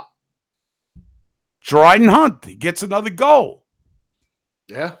 Dryden Hunt, he gets another goal.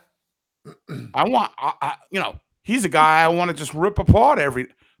 Yeah. He's a guy I want to just rip apart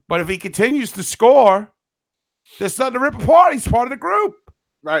but if he continues to score, there's nothing to rip apart. He's part of the group.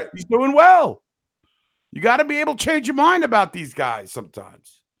 Right. He's doing well. You got to be able to change your mind about these guys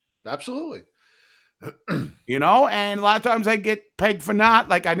sometimes. Absolutely. And a lot of times I get pegged for not.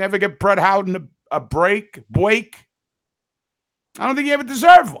 Like, I never get Brett Howden a break. I don't think he ever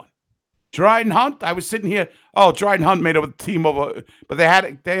deserved one. Dryden Hunt, I was sitting here. Oh, Dryden Hunt made a team over, but they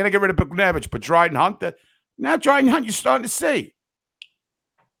had to get rid of Buknevich. But Dryden Hunt, now Dryden Hunt, you're starting to see.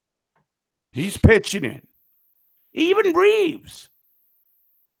 He's pitching in. Even Reeves,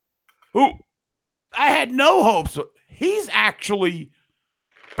 who I had no hopes of. He's actually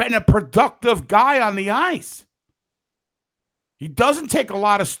been a productive guy on the ice. He doesn't take a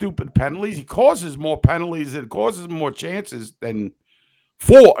lot of stupid penalties. He causes more penalties and causes more chances than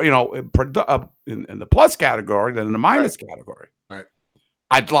in the plus category than in the minus category. Right.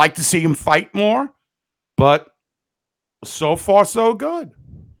 I'd like to see him fight more, but so far so good.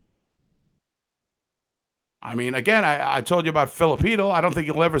 I mean, again, I told you about Filipino. I don't think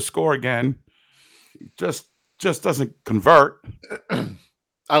he'll ever score again. He just doesn't convert.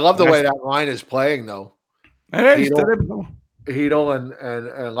 I love the way that line is playing, though. It is. Hedel and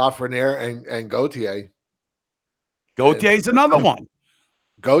Lafreniere and Gauthier. Gauthier's another one.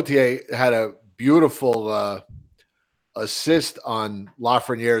 Gauthier had a beautiful assist on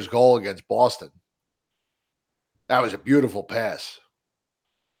Lafreniere's goal against Boston. That was a beautiful pass.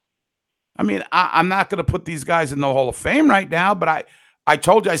 I mean, I'm not going to put these guys in the Hall of Fame right now, but I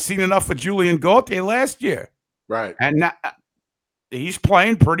told you I seen enough of Julian Gauthier last year. Right. And now, he's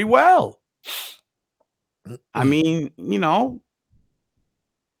playing pretty well. I mean,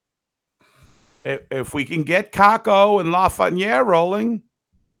 if we can get Kako and Lafreniere rolling,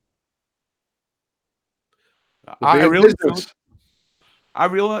 I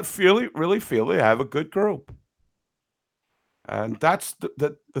really feel they have a good group. And that's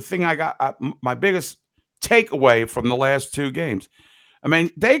the thing I got. My biggest takeaway from the last two games. I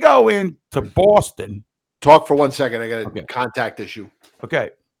mean, they go into Boston. Talk for 1 second. I got a contact issue. Okay.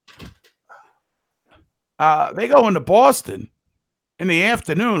 They go into Boston in the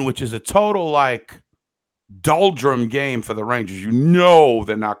afternoon, which is a total doldrum game for the Rangers. You know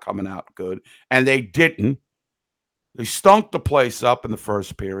they're not coming out good, and they didn't. They stunk the place up in the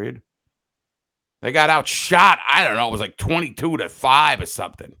first period. They got outshot. I don't know. It was 22-5 or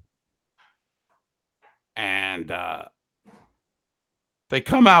something. And they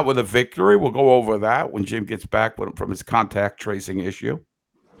come out with a victory. We'll go over that when Jim gets back from his contact tracing issue.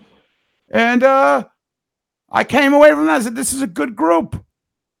 And I came away from that and said, this is a good group.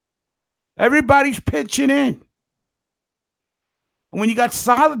 Everybody's pitching in. And when you got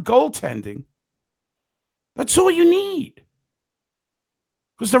solid goaltending, that's all you need.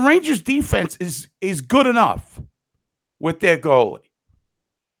 Because the Rangers' defense is good enough with their goalie.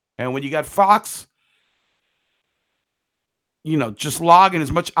 And when you got Fox, just logging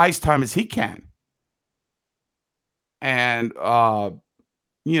as much ice time as he can. And,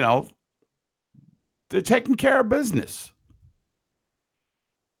 they're taking care of business.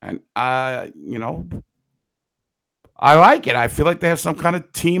 And, I like it. I feel like they have some kind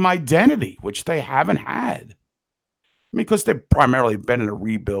of team identity, which they haven't had. Because they've primarily been in a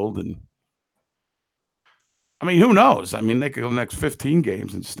rebuild. And, who knows? They could go the next 15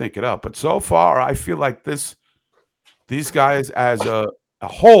 games and stink it up. But so far, I feel like these guys as a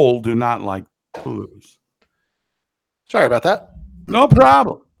whole do not like to lose. Sorry about that. No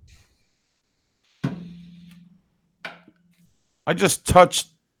problem. I just touched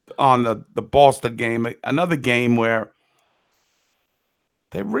on the Boston game, another game where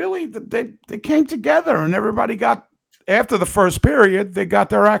they came together and everybody got, after the first period, they got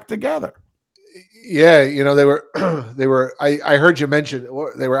their act together. Yeah, they were. I heard you mention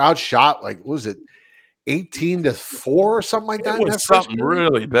they were outshot. What was it, 18-4 or something like that? It was something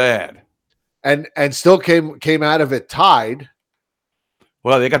really bad, and still came out of it tied.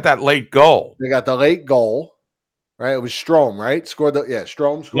 Well, they got that late goal. They got the late goal, right? It was Strome, right?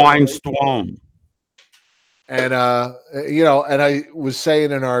 Strome. Strom. And and I was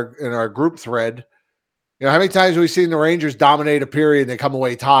saying in our group thread, how many times have we seen the Rangers dominate a period and they come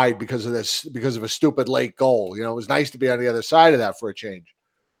away tied because of a stupid late goal? It was nice to be on the other side of that for a change.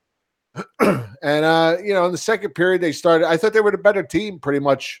 And in the second period they started. I thought they were the better team pretty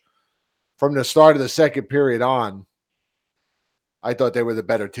much from the start of the second period on. I thought they were the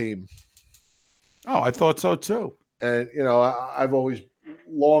better team. Oh, I thought so too. And I've always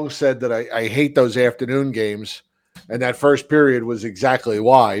long said that I hate those afternoon games, and that first period was exactly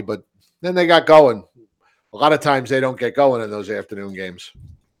why. But then they got going. A lot of times they don't get going in those afternoon games.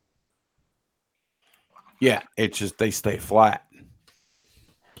 Yeah, it's just they stay flat.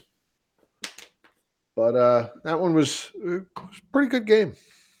 But that one was a pretty good game.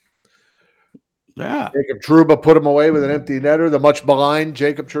 Yeah. Jacob Trouba put him away with an empty netter. The much maligned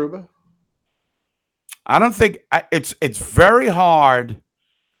Jacob Trouba. I don't think it's very hard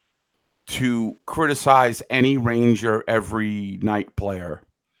to criticize any Ranger every night player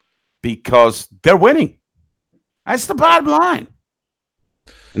because they're winning. That's the bottom line.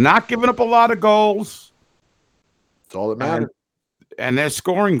 Not giving up a lot of goals. That's all that matters. And they're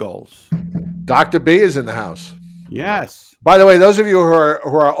scoring goals. Dr. B is in the house. Yes. By the way, those of you who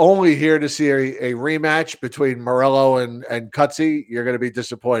are only here to see a rematch between Morello and Cutsy, you're going to be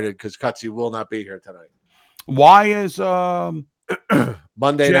disappointed because Cutsy will not be here tonight. Why is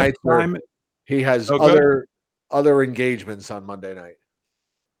Monday Jeff night? He has other engagements on Monday night.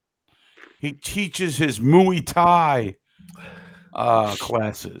 He teaches his Muay Thai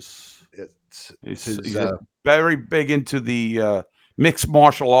classes. He's very big into the mixed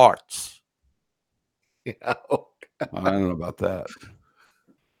martial arts. Yeah. I don't know about that.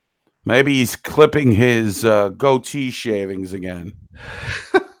 Maybe he's clipping his goatee shavings again.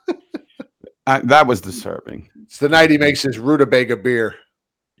 That was disturbing. It's the night he makes his rutabaga beer.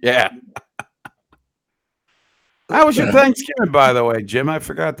 Yeah. How was your Thanksgiving, by the way, Jim? I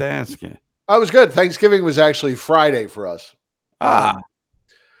forgot to ask you. I was good. Thanksgiving was actually Friday for us.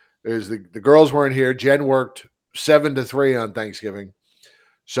 There's the girls weren't here. Jen worked 7 to 3 on Thanksgiving.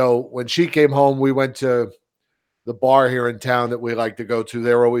 So when she came home, we went to bar here in town that we like to go to.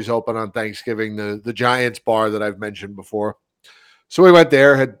 They're always open on Thanksgiving, the Giants bar that I've mentioned before. So we went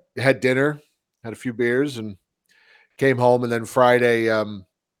there, had dinner, had a few beers, and came home. And then Friday,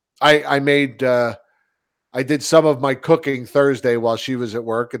 I did some of my cooking Thursday while she was at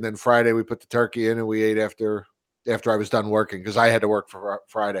work, and then Friday we put the turkey in and we ate after I was done working because I had to work for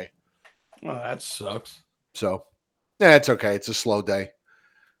Friday. Oh, that sucks. So, yeah, it's okay. It's a slow day.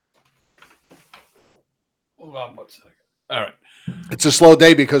 Hold on 1 second. All right. It's a slow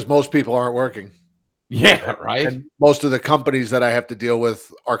day because most people aren't working. Yeah, right. And most of the companies that I have to deal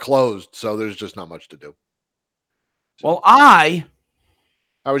with are closed, so there's just not much to do. Well, how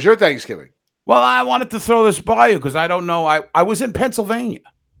was your Thanksgiving? Well, I wanted to throw this by you because I don't know. I was in Pennsylvania.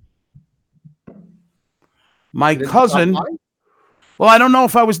 My cousin. Well, I don't know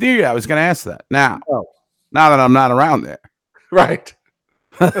if I was near you. I was going to ask that. Now that I'm not around there. Right.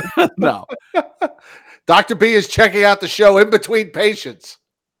 No. Dr. B is checking out the show in between patients.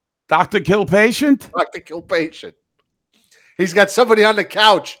 Dr. Kill Patient? Dr. Kill Patient. He's got somebody on the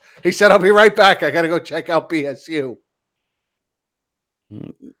couch. He said, I'll be right back. I got to go check out BSU.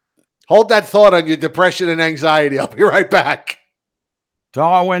 Hold that thought on your depression and anxiety. I'll be right back.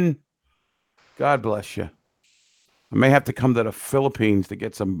 Darwin, God bless you. I may have to come to the Philippines to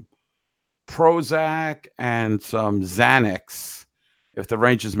get some Prozac and some Xanax if the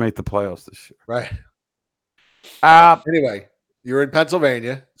Rangers make the playoffs this year. Right. Anyway, you're in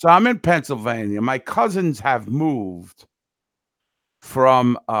Pennsylvania. So I'm in Pennsylvania. My cousins have moved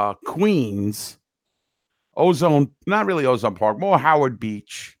from Queens, not really Ozone Park, more Howard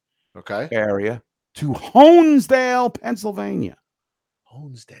Beach area, to Honesdale, Pennsylvania.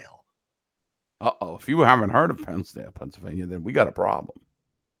 Honesdale. Uh-oh. If you haven't heard of Honesdale, Pennsylvania, then we got a problem.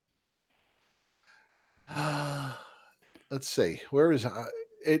 Let's see. Where is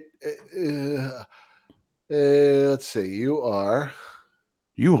it? Let's see. You are.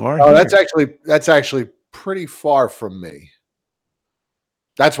 Oh, here. that's actually pretty far from me.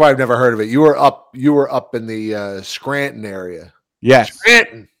 That's why I've never heard of it. You were up in the Scranton area. Yes.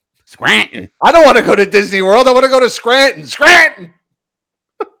 Scranton. I don't want to go to Disney World. I want to go to Scranton. Scranton.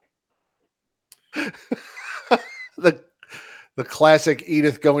 the classic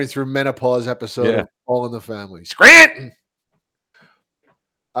Edith going through menopause episode of All in the Family. Scranton.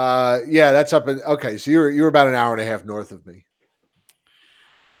 Yeah, that's up in. Okay, so you're about an hour and a half north of me.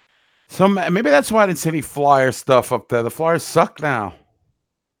 So maybe that's why I didn't see any flyer stuff up there. The flyers suck now.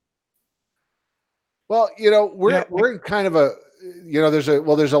 Well, we're in kind of a there's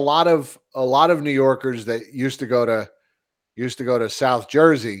a lot of New Yorkers that used to go to South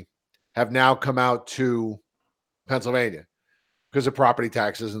Jersey have now come out to Pennsylvania because of property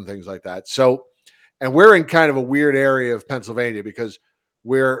taxes and things like that. So, and we're in kind of a weird area of Pennsylvania because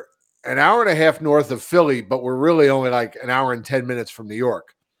we're an hour and a half north of Philly, but we're really only like an hour and 10 minutes from New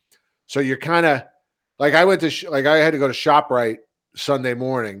York. So you're kind of like, I went to I had to go to ShopRite Sunday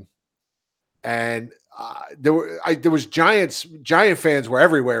morning, and there was Giant fans were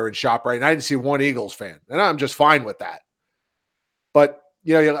everywhere in ShopRite, and I didn't see one Eagles fan, and I'm just fine with that. But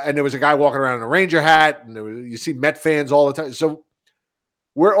and there was a guy walking around in a Ranger hat, and you see Met fans all the time. So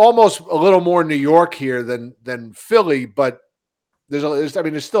we're almost a little more New York here than Philly, but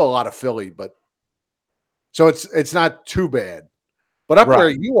there's still a lot of Philly, but so it's not too bad. But up where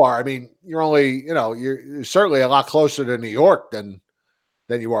you are, I mean, you're only you're certainly a lot closer to New York than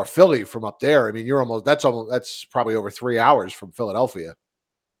you are Philly from up there. I mean, that's probably over 3 hours from Philadelphia.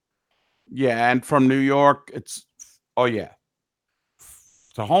 Yeah, and from New York, it's So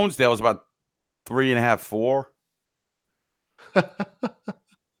Honesdale is about 3.5, 4.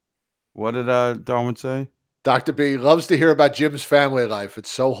 What did Darwin say? Dr. B loves to hear about Jim's family life. It's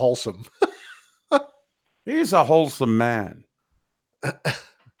so wholesome. He's a wholesome man.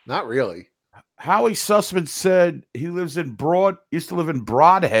 Not really. Howie Sussman said he used to live in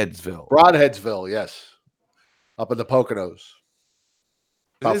Broadheadsville. Broadheadsville, yes. Up in the Poconos.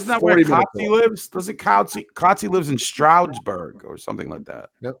 Isn't that where Kotze lives? Doesn't Kotze lives in Stroudsburg or something like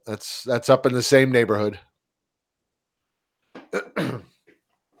that? Yep, that's up in the same neighborhood.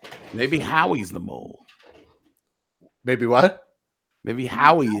 Maybe Howie's the mole. Maybe what? Maybe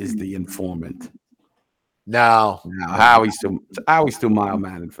Howie is the informant. No, Howie's too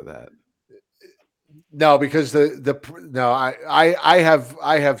mild-mannered for that. No, because I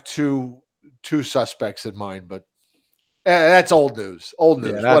have two suspects in mind, but that's old news. Old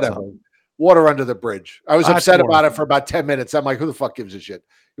news. Yeah, whatever. Water under the bridge. I was upset about it for about 10 minutes. I'm like, who the fuck gives a shit?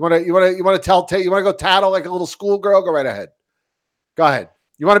 You want to go tattle like a little schoolgirl? Go right ahead. Go ahead.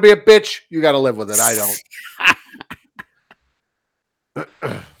 You want to be a bitch? You got to live with it. I don't.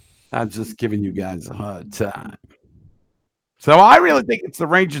 I'm just giving you guys a hard time. So I really think it's the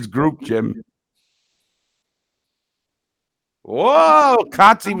Rangers group, Jim. Whoa,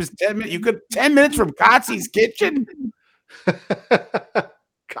 Kotze was 10 minutes. You could 10 minutes from Kotze's kitchen.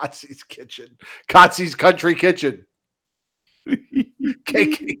 Kotze's kitchen. Kotze's country kitchen.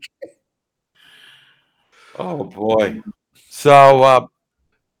 KKK. Oh boy. So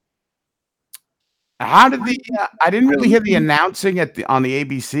how did I didn't really hear the announcing on the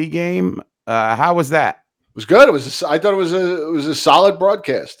ABC game. How was that? It was good. I thought it was a solid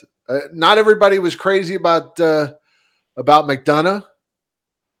broadcast. Not everybody was crazy about McDonough,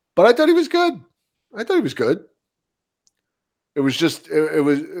 but I thought he was good. It was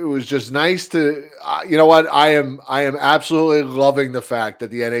just nice to you know what, I am absolutely loving the fact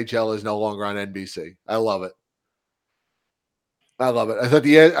that the NHL is no longer on NBC. I love it. I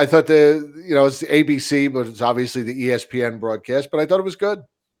thought the it's the ABC, but it's obviously the ESPN broadcast, but I thought it was good.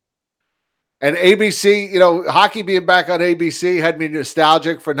 And ABC, hockey being back on ABC had me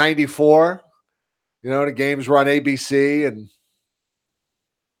nostalgic for '94. The games were on ABC,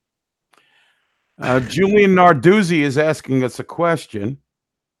 and Julian Narduzzi is asking us a question.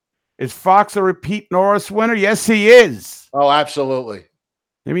 Is Fox a repeat Norris winner? Yes, he is. Oh, absolutely.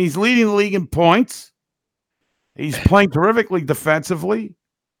 I mean, he's leading the league in points. He's playing terrifically defensively.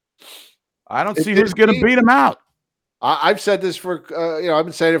 I don't see who's going to beat him out. I've said this for, I've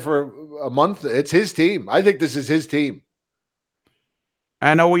been saying it for a month. It's his team. I think this is his team.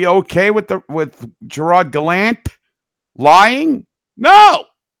 And are we okay with Gerard Gallant lying? No.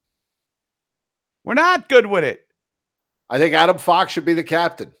 We're not good with it. I think Adam Fox should be the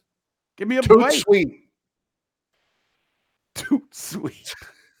captain. Give me a break. Too sweet.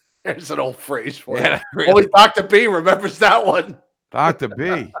 There's an old phrase for it. Really. Only Dr. B remembers that one. Dr.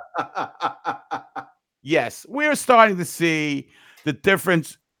 B. Yes, we're starting to see the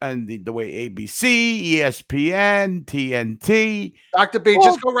difference in the way ABC, ESPN, TNT. Dr. B,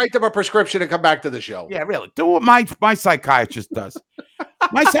 just go write them a prescription and come back to the show. Yeah, really. Do what my psychiatrist does.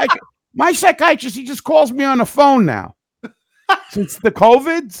 My psychiatrist, he just calls me on the phone now. Since the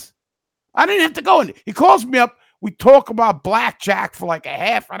COVIDs, I didn't have to go in. He calls me up. We talk about blackjack for like a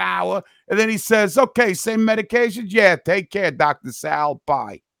half an hour. And then he says, okay, same medications? Yeah, take care, Dr. Sal.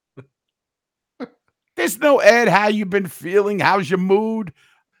 Bye. There's no Ed, how you been feeling? How's your mood?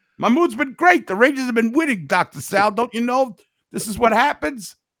 My mood's been great. The Rangers have been winning, Dr. Sal. Don't you know this is what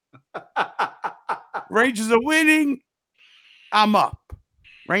happens? Rangers are winning. I'm up.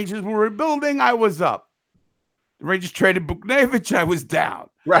 Rangers were rebuilding. I was up. The Rangers traded Buchnevich. I was down.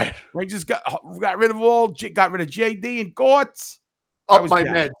 Right. Rangers got rid of JD and Gortz. Up my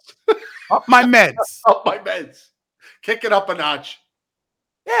meds. Up my meds. Up my meds. Kick it up a notch.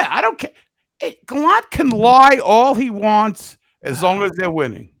 Yeah, I don't care. Gallant can lie all he wants as long as they're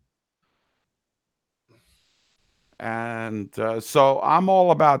winning. And so I'm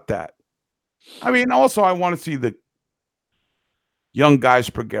all about that. I mean, also, I want to see the young guys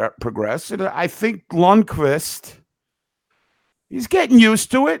progress. And I think Lundqvist, he's getting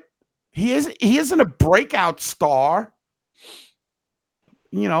used to it. He isn't a breakout star,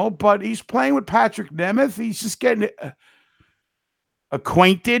 but he's playing with Patrick Nemeth. He's just getting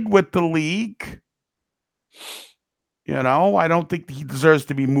acquainted with the league. I don't think he deserves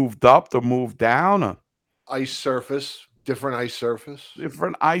to be moved up or moved down. Different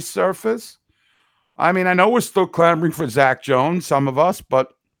ice surface. I mean, I know we're still clamoring for Zach Jones, some of us,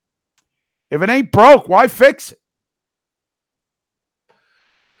 but if it ain't broke, why fix it?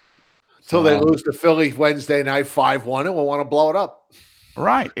 Until they lose to Philly Wednesday night 5-1, and we'll want to blow it up.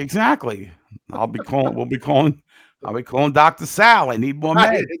 Right, exactly. I'll be calling Dr. Sal. I need more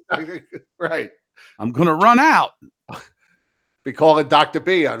meds. Right. I'm going to run out. Be calling Dr.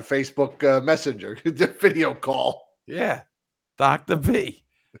 B on Facebook Messenger. Video call. Yeah. Dr. B.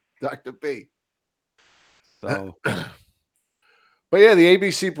 Dr. B. So, but yeah, the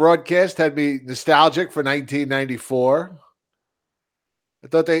ABC broadcast had me nostalgic for 1994. I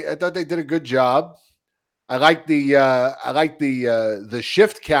thought they did a good job. I like the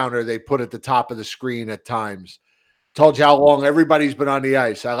shift counter they put at the top of the screen at times. Told you how long everybody's been on the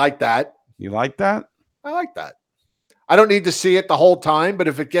ice. I like that. You like that? I like that. I don't need to see it the whole time, but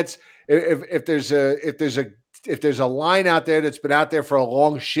if there's a line out there that's been out there for a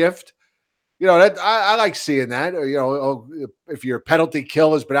long shift, that I like seeing that. Or, if your penalty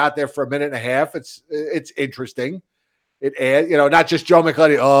kill has been out there for a minute and a half, it's interesting. It adds, not just Joe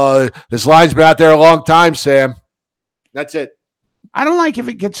McClellan. Oh, this line's been out there a long time, Sam. That's it. I don't like if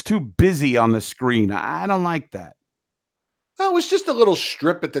it gets too busy on the screen. I don't like that. No, it was just a little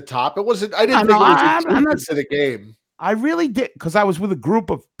strip at the top. It wasn't. I didn't think it was to the game. I really did, because I was with a group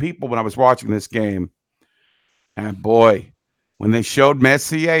of people when I was watching this game, and boy, when they showed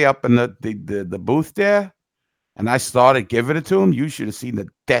Messier up in the booth there, and I started giving it to him, you should have seen the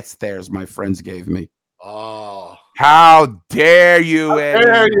death stares my friends gave me. Oh, How dare you, Eddie?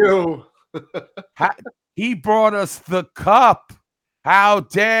 dare you? He brought us the cup. How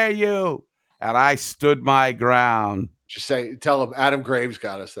dare you? And I stood my ground. Just tell him Adam Graves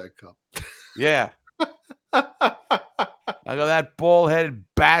got us that cup. Yeah. I go, that bald-headed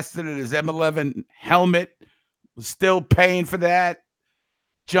bastard in his M11 helmet was still paying for that.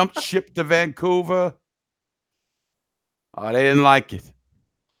 Jumped ship to Vancouver. Oh, they didn't like it.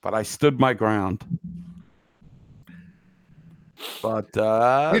 But I stood my ground. But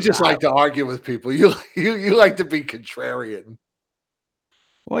you just like to argue with people. You like to be contrarian.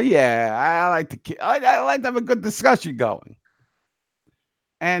 Well, yeah, I like to have a good discussion going.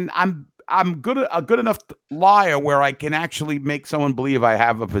 And I'm a good enough liar where I can actually make someone believe I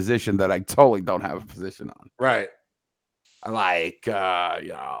have a position that I totally don't have a position on. Right. Like, I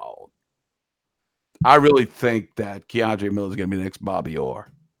really think that Keandre Miller is going to be the next Bobby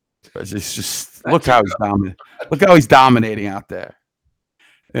Orr. It's just look how he's dominating. Look how he's dominating out there.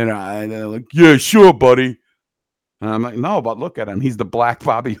 And they're like, yeah, sure, buddy. And I'm like, no, but look at him. He's the black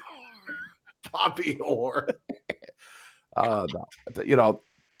Bobby Orr. Bobby Orr. No,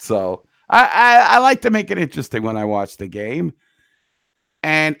 so I like to make it interesting when I watch the game.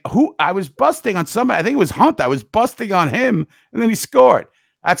 And who I was busting on somebody, I think it was Hunt. I was busting on him, and then he scored.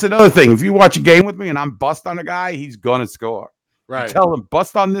 That's another thing. If you watch a game with me and I'm bust on a guy, he's gonna score. Right. You tell him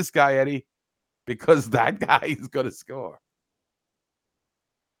bust on this guy, Eddie, because that guy is gonna score.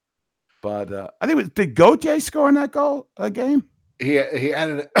 But I think did Gauthier score in that game? He had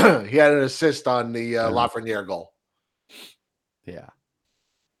an assist on the Lafreniere goal. Yeah.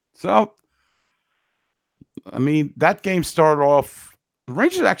 So, I mean, that game started off. The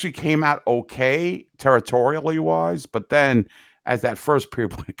Rangers actually came out okay territorially wise, but then as that first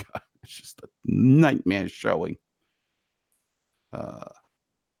period went, it's just a nightmare showing.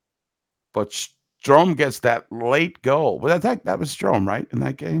 But Strome gets that late goal. Well, that was Strome, right? In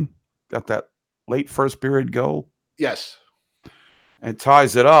that game, got that late first period goal. Yes, and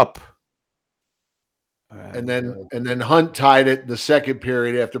ties it up. And then Hunt tied it in the second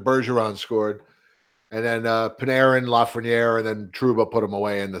period after Bergeron scored. And then Panarin, Lafreniere, and then Trouba put him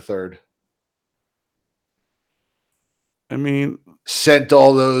away in the third. I mean, sent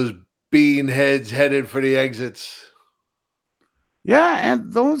all those bean heads headed for the exits. Yeah,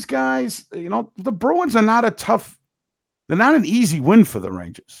 and those guys, the Bruins are not they're not an easy win for the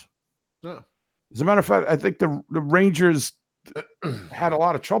Rangers. No. As a matter of fact, I think the Rangers had a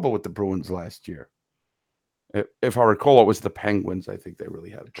lot of trouble with the Bruins last year. If I recall, it was the Penguins. I think they really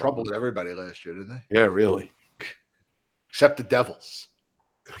had trouble with everybody last year, didn't they? Yeah, really. Except the Devils.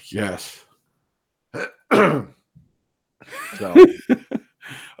 Yes. So,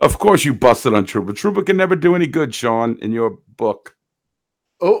 of course, you busted on Trouba. Trouba can never do any good, Sean, in your book.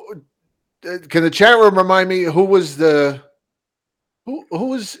 Oh, can the chat room remind me who was who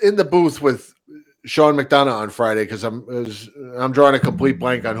was in the booth with Sean McDonough on Friday? Because I'm drawing a complete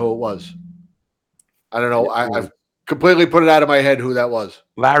blank on who it was. I don't know. I've completely put it out of my head who that was.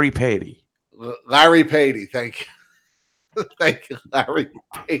 Larry Patey. Larry Patey. Thank you. Thank you, Larry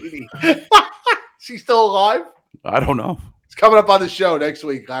Patey. Is he still alive? I don't know. It's coming up on the show next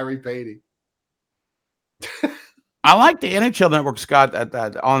week, Larry Patey. I like the NHL Network's got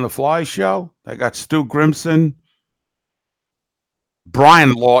that On the Fly show. They got Stu Grimson,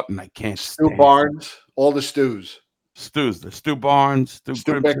 Brian Lawton. I can't stand Stu Barnes, all the Stews. The Stu Barnes, Stu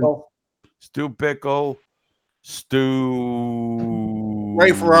Grimson, Bickle. Stu Bickle, Stu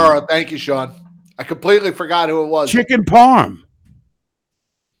Ray Ferraro. Thank you, Sean. I completely forgot who it was. Chicken Parm.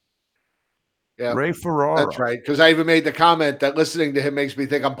 Yeah, Ray Ferraro. That's right. Because I even made the comment that listening to him makes me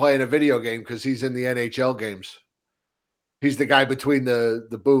think I'm playing a video game because he's in the NHL games. He's the guy between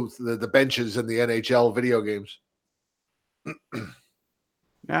the booth, the benches, and the NHL video games.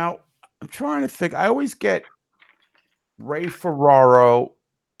 Now, I'm trying to think. I always get Ray Ferraro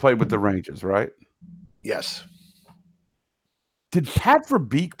played with the Rangers, right? Yes. Did Pat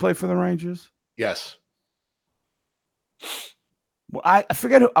Verbeek play for the Rangers? Yes. Well, I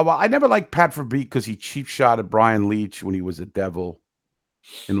forget who. Well, I never liked Pat Verbeek because he cheap shot at Brian Leach when he was a Devil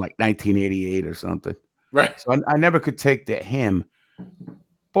in like 1988 or something. Right. So I never could take him.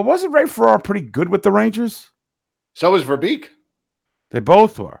 But wasn't Ray Ferraro pretty good with the Rangers? So was Verbeek. They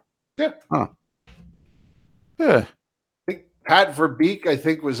both were. Yeah. Huh. Yeah. I think Pat Verbeek, I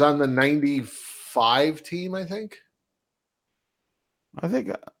think, was on the 95 team, I think. I think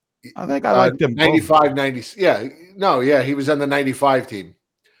I liked them 95, both. 90. Yeah. No, yeah, he was on the 95 team.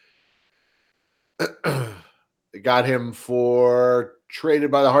 They got him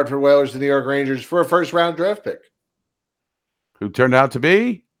traded by the Hartford Whalers to the New York Rangers for a first-round draft pick. Who turned out to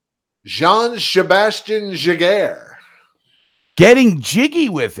be? Jean-Sebastien Giguère. Getting jiggy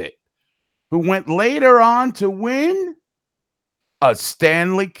with it. Who went later on to win a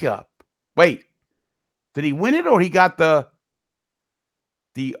Stanley Cup. Wait, did he win it or he got the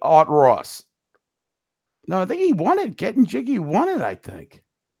Art Ross? No, I think he won it. Getting jiggy won it, I think.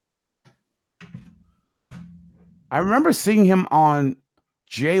 I remember seeing him on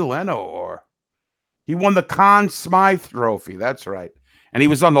Jay Leno, or he won the Conn Smythe Trophy. That's right. And he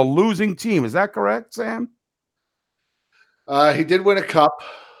was on the losing team. Is that correct, Sam? He did win a cup.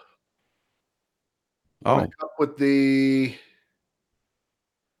 Oh. Won a cup with the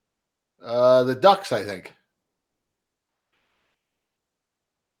Ducks, I think.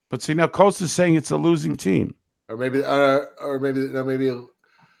 But see, now Coast is saying it's a losing team. Or maybe,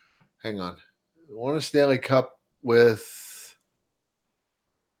 hang on. Won a Stanley Cup with,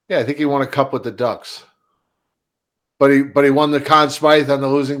 I think he won a cup with the Ducks. But he won the Conn Smythe on the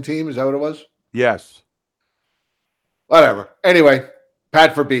losing team. Is that what it was? Yes. Whatever. Anyway,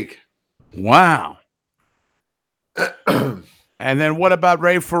 Pat for Beak. Wow. And then what about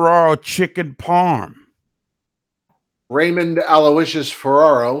Ray Ferraro, Chicken Parm? Raymond Aloysius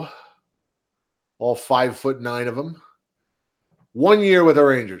Ferraro, all 5'9" of them. 1 year with the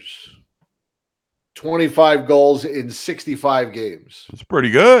Rangers. 25 goals in 65 games. That's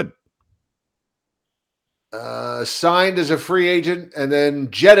pretty good. Signed as a free agent and then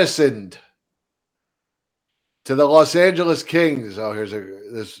jettisoned to the Los Angeles Kings. Oh, here's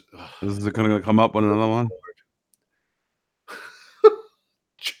this. This is going to come up with another one.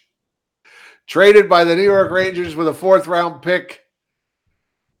 Traded by the New York Rangers with a 4th-round pick,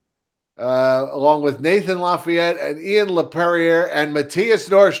 along with Nathan Lafayette and Ian LaPerriere and Matthias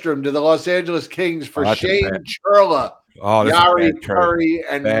Nordstrom to the Los Angeles Kings for Shane Churla, Yari Curry,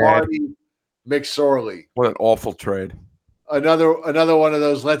 and Marty McSorley. What an awful trade. Another one of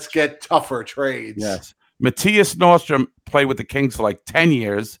those let's get tougher trades. Yes. Matthias Nordstrom played with the Kings for like 10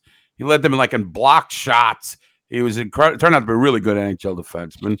 years. He led them in block shots. He was incredible. Turned out to be a really good NHL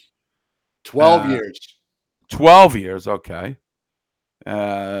defenseman. 12 years. 12 years, okay.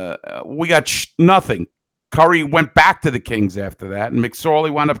 We got nothing. Curry went back to the Kings after that, and McSorley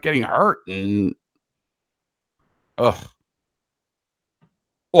wound up getting hurt. And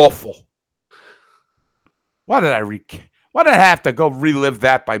awful. Why did I have to go relive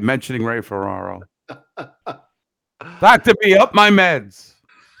that by mentioning Ray Ferraro? Dr. B, up my meds.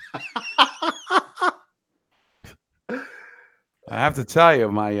 I have to tell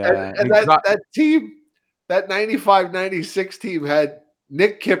you, that team, that 95-96 team had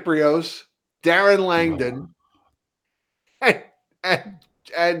Nick Kyprios, Darren Langdon,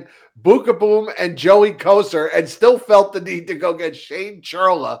 and Buka Boom and Joey Koser, and still felt the need to go get Shane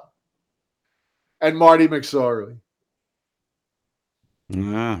Churla and Marty McSorley.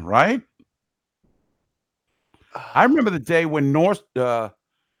 Yeah, right? I remember the day when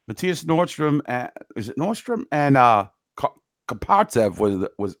Matthias Nordstrom, is it Nordstrom and Kapatsev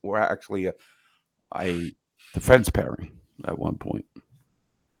were actually a defense pairing at one point.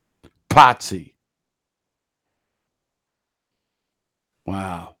 Potsy.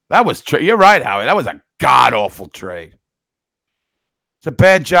 Wow. That was you're right, Howie. That was a god-awful trade. It's a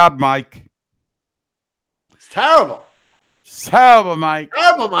bad job, Mike. It's terrible. It's terrible, Mike.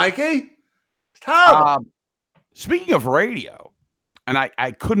 Terrible, Mikey. It's terrible. Speaking of radio, and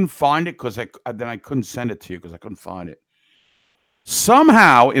I couldn't find it because I couldn't send it to you because I couldn't find it.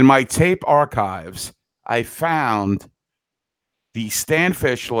 Somehow in my tape archives, I found the Stan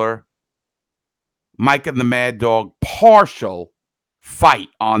Fischler, Mike and the Mad Dog partial fight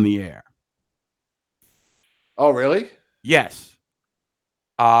on the air. Oh, really? Yes.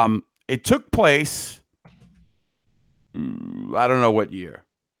 It took place, I don't know what year.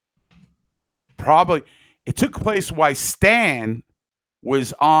 Probably, it took place while Stan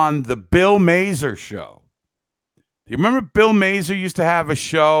was on the Bill Mazer show. You remember Bill Mazer used to have a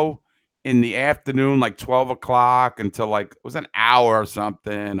show in the afternoon, like 12 o'clock until it was an hour or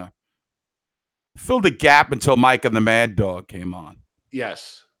something. Filled a gap until Mike and the Mad Dog came on.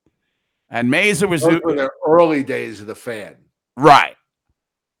 Yes. And Mazer was... Those were the early days of the Fan. Right.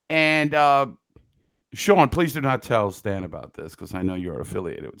 And Sean, please do not tell Stan about this because I know you're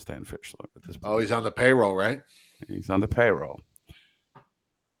affiliated with Stan Fischler at this point. Oh, he's on the payroll, right? He's on the payroll.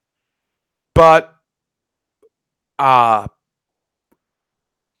 But Bill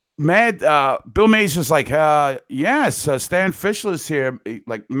Mazer's like, yes, Stan Fischler's here.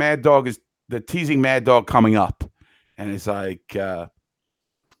 Like Mad Dog is the teasing Mad Dog coming up. And it's like,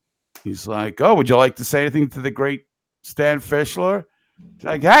 He's like, "Oh, would you like to say anything to the great Stan Fischler?" He's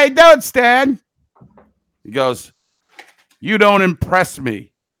like, "How you doing, Stan?" He goes, "You don't impress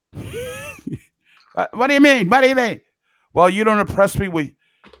me." What do you mean? What do you mean? Well, you don't impress me with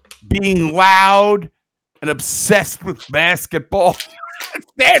being loud and obsessed with basketball.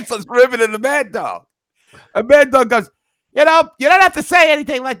 Stan's just riveting the Mad Dog. And Mad Dog goes, "You know, you don't have to say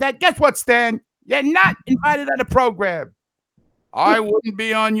anything like that. Guess what, Stan? You're not invited on the program. I wouldn't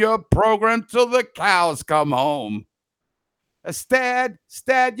be on your program till the cows come home. Stan,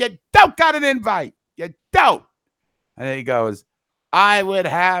 you don't got an invite. You don't." And then he goes, "I would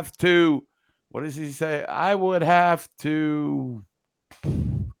have to," what does he say? "I would have to,"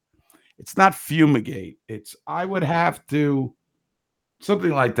 it's not fumigate. It's, "I would have to,"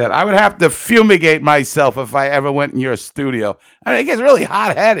 something like that. "I would have to fumigate myself if I ever went in your studio." I mean, he gets really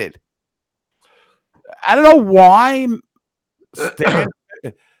hot-headed. I don't know why Stan.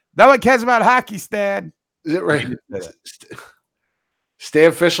 No one cares about hockey, Stan. Is it right?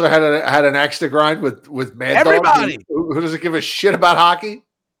 Stan Fischler had an axe to grind with Mad Dog. Everybody. Who doesn't give a shit about hockey?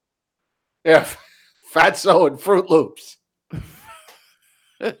 Yeah, Fatso and Fruit Loops.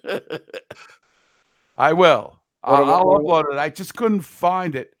 I will. I'll upload it. I just couldn't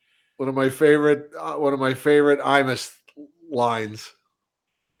find it. One of my favorite Imus lines.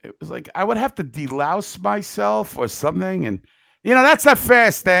 It was like, "I would have to delouse myself or something," and that's not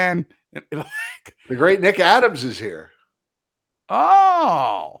fair, Stan. The great Nick Adams is here.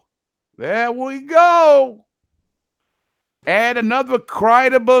 Oh, there we go. Add another cry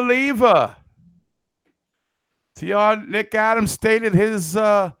to believer. TR Nick Adams stated his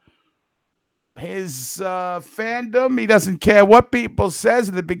fandom. He doesn't care what people says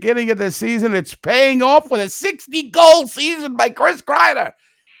at the beginning of the season. It's paying off with a 60-goal season by Chris Kreider.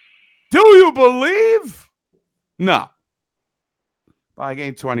 Do you believe? No. By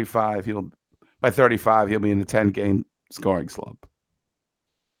game 25, by 35, he'll be in the 10-game scoring slump.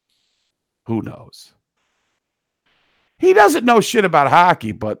 Who knows? He doesn't know shit about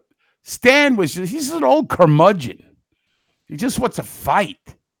hockey, but Stan he's an old curmudgeon. He just wants to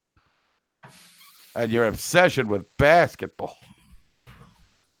fight. And your obsession with basketball.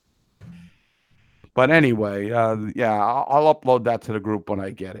 But anyway, yeah, I'll upload that to the group when I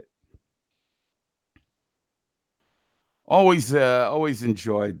get it. Always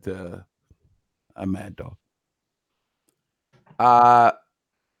enjoyed a Mad Dog.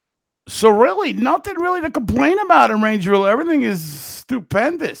 So really, nothing really to complain about in Rangerville. Everything is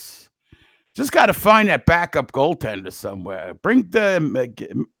stupendous. Just got to find that backup goaltender somewhere. Bring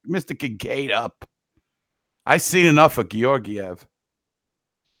the Mr. Kincaid up. I've seen enough of Georgiev.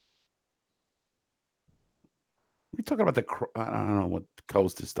 We're talking about I don't know what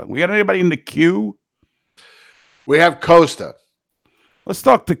Costa's done. We got anybody in the queue? We have Costa. Let's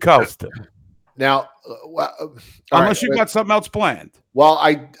talk to Costa. Now, unless you got something else planned. Well,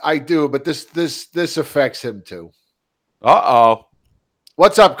 I do, but this affects him too. Uh-oh.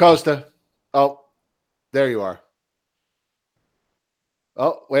 What's up, Costa? Oh, there you are.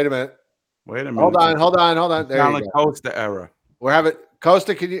 Oh, wait a minute. Hold on. There you go. Costa error. We're having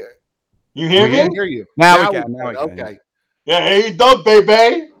Costa. Can you hear me? Hear you now? We can. Okay. Yeah, hey, Doug,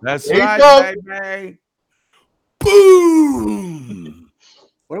 baby. That's right, baby. Boom.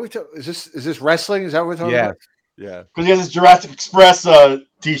 What are we talking? Is this wrestling? Is that what we're talking about? Yeah. Because he has his Jurassic Express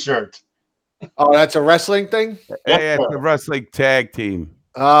T-shirt. Oh, that's a wrestling thing? Yeah, it's a wrestling tag team.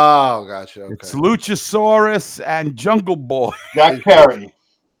 Oh, gotcha. Okay. It's Luchasaurus and Jungle Boy. Jack Perry.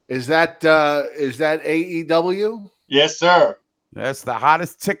 Is that AEW? Yes, sir. That's the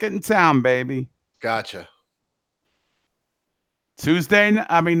hottest ticket in town, baby. Gotcha. Tuesday.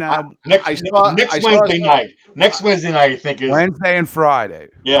 Next Wednesday night. Next Wednesday night, I think is Wednesday and Friday.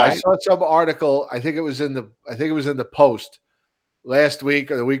 Yeah, I saw some article. I think it was in the Post last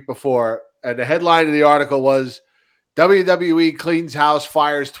week or the week before, and the headline of the article was WWE cleans house,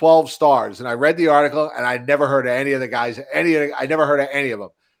 fires 12 stars. And I read the article, and I never heard of any of the guys. I never heard of any of them.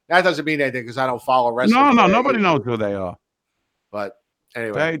 That doesn't mean anything because I don't follow wrestling. No, nobody knows who they are. But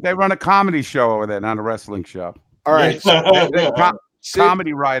anyway, they run a comedy show over there, not a wrestling show. All right,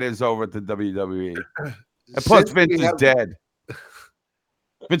 comedy writers over at the WWE. And plus, Vince is dead.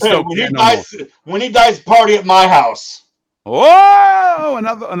 Vince when he dies, party at my house. Oh,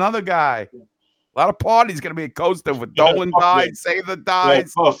 another guy. A lot of parties going to be at Costa with Dolan dies, Sather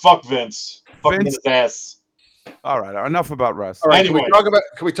dies. Yeah, fuck Vince. Fuck his ass. All right, enough about wrestling. All right, anyway.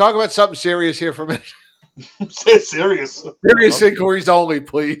 Can we talk about something serious here for a minute? Serious inquiries only,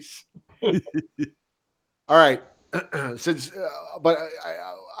 please. All right. Since, but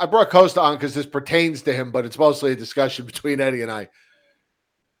I brought Costa on because this pertains to him, but it's mostly a discussion between Eddie and I.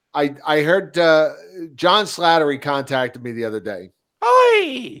 I heard John Slattery contacted me the other day.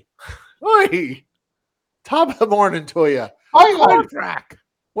 Oi! Oi! Top of the morning to you. Contract.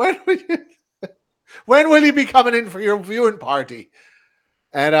 When will you be coming in for your viewing party?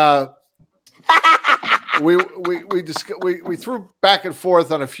 And we threw back and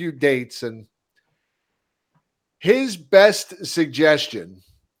forth on a few dates, and his best suggestion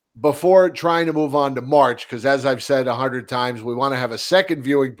before trying to move on to March, because as I've said 100 times, we want to have a second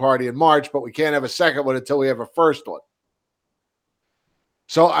viewing party in March, but we can't have a second one until we have a first one.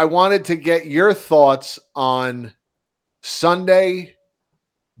 So I wanted to get your thoughts on Sunday,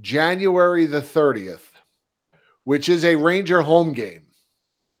 January the 30th, which is a Ranger home game.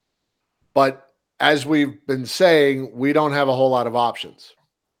 But as we've been saying, we don't have a whole lot of options.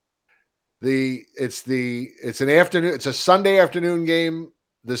 It's an afternoon, it's a Sunday afternoon game.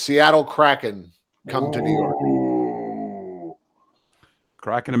 The Seattle Kraken come to New York.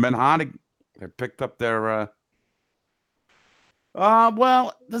 Kraken have been hot. They picked up their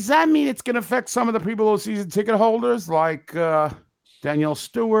well, does that mean it's going to affect some of the people who are season ticket holders, like Danielle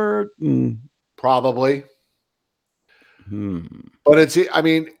Stewart? Probably. But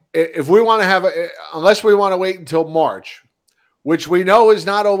if we want to have unless we want to wait until March, which we know is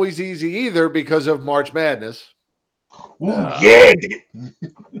not always easy either because of March Madness. Yeah.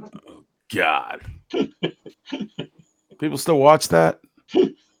 God. People still watch that?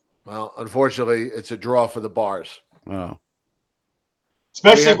 Well, unfortunately, it's a draw for the bars. Oh.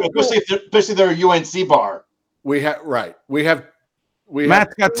 Especially if they're a UNC bar. Matt's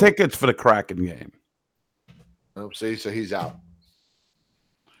got tickets for the Kraken game. Oh, see, so he's out.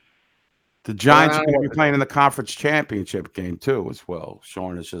 The Giants are going to be playing in the conference championship game too, as well.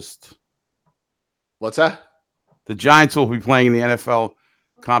 Sean is just. What's that? The Giants will be playing in the NFL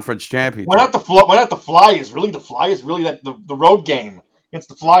conference championship. Why not the Flyers? Really, the Flyers really the road game against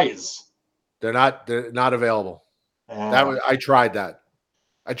the Flyers. They're not available. I tried that.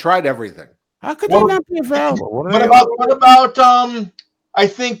 I tried everything. How could they not be available? What about I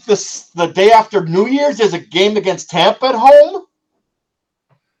think the day after New Year's there's a game against Tampa at home.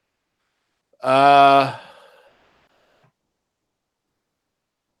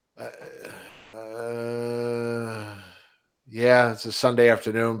 Yeah, it's a Sunday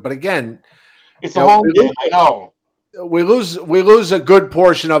afternoon, but again, it's a home game. I know we lose a good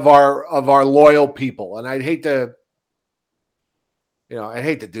portion of our loyal people, and I'd hate to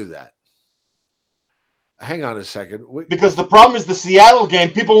do that. Hang on a second, because the problem is the Seattle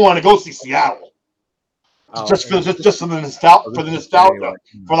game. People want to go see Seattle. Just for the nostalgia,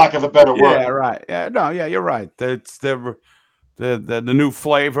 for lack of a better word. Yeah, right. Yeah, no, yeah, you're right. It's the new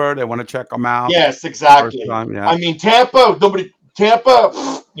flavor. They want to check them out. Yes, exactly. Time, yeah. I mean, Tampa.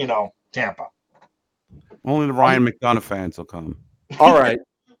 Tampa. Tampa. Only the Ryan McDonough fans will come. All right,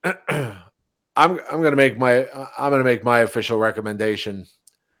 I'm gonna make my official recommendation.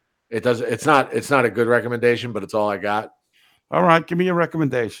 It's not a good recommendation, but it's all I got. All right, give me your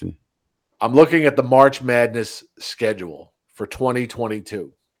recommendation. I'm looking at the March Madness schedule for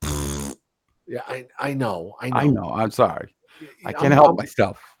 2022. Yeah, I know. I'm sorry. I can't help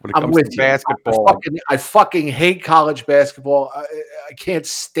myself when it comes to basketball. I fucking hate college basketball. I can't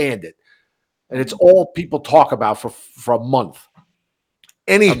stand it. And it's all people talk about for a month.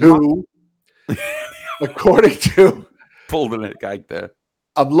 Anywho, according to pulled it guy there.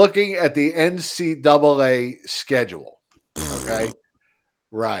 I'm looking at the NCAA schedule. Okay.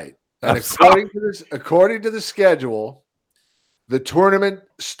 Right. And according to the schedule, the tournament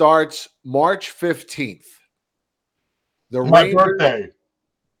starts March 15th. My birthday.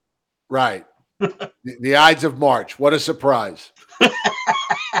 Right. the Ides of March. What a surprise. The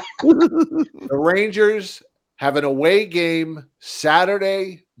Rangers have an away game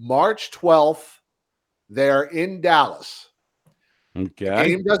Saturday, March 12th. They're in Dallas. Okay. The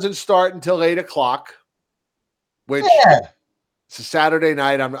game doesn't start until 8 o'clock, which it's a Saturday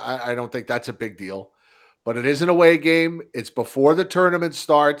night. I don't think that's a big deal, but it is an away game. It's before the tournament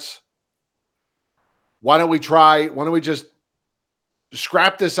starts. Why don't we just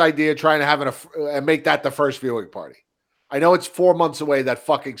scrap this idea, trying to have and make that the first viewing party? I know it's 4 months away. That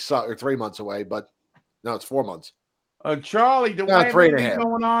fucking sucks, or 3 months away, but no, it's 4 months. Charlie, the way everything's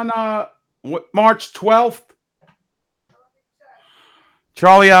going on March 12th.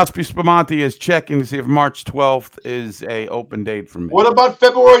 Charlie Alspi-Spamanti is checking to see if March 12th is a open date for me. What about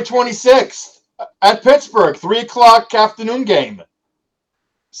February 26th at Pittsburgh, 3 o'clock afternoon game,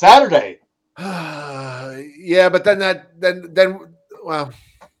 Saturday? Yeah, but then well,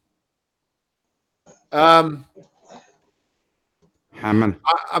 I'm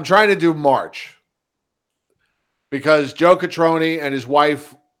trying to do March because Joe Catroni and his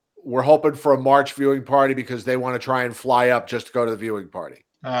wife we're hoping for a March viewing party because they want to try and fly up just to go to the viewing party.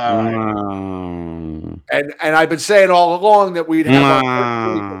 All right. And I've been saying all along that we'd have our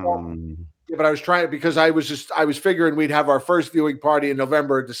first but I was trying because I was figuring we'd have our first viewing party in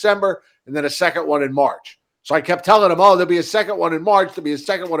November and December, and then a second one in March. So I kept telling them, "Oh, there'll be a second one in March. There'll be a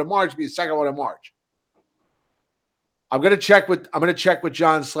second one in March. There'll be a second one in March." I'm gonna check with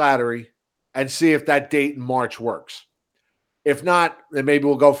John Slattery and see if that date in March works. If not, then maybe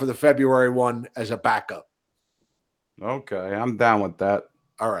we'll go for the February one as a backup. Okay, I'm down with that.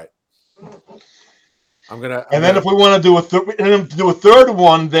 All right. Then if we want to do a third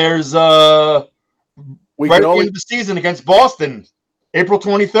one, there's right at the end of the season against Boston, April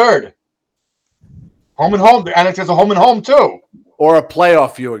 23rd. Home and home. And it says a home and home too. Or a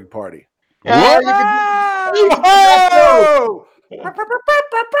playoff viewing party. Yeah,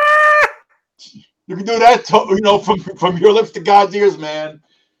 you can do that, from your lips to God's ears, man.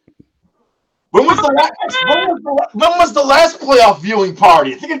 When was the last playoff viewing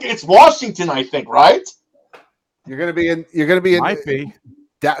party? I think it's Washington. I think, right? You're gonna be in. Might be.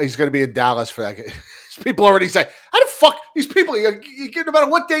 He's gonna be in Dallas for that game. People already say, "How the fuck these people? You give no matter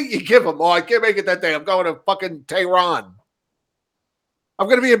what date you give them. Oh, I can't make it that day. I'm going to fucking Tehran. I'm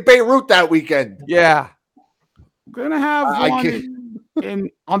gonna be in Beirut that weekend. Yeah, I'm gonna have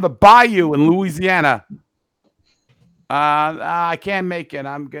one on the Bayou in Louisiana. I can't make it.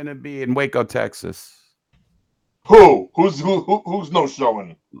 I'm gonna be in Waco, Texas. Who's no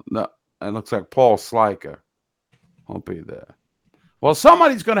showing? No, it looks like Paul Sliker. Won't be there. Well,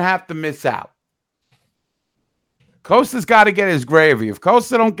 somebody's gonna have to miss out. Costa's got to get his gravy. If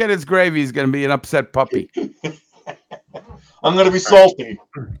Costa don't get his gravy, he's gonna be an upset puppy. I'm gonna be salty.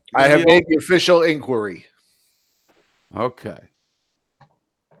 I have made the official inquiry. Okay.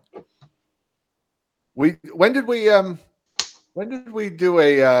 When did we do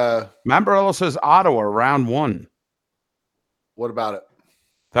a Mambarello says Ottawa round 1. What about it?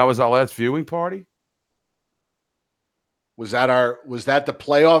 That was our last viewing party? Was that the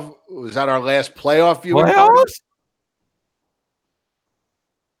playoff? Was that our last playoff viewing party?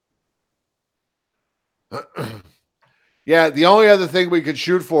 Yeah, the only other thing we could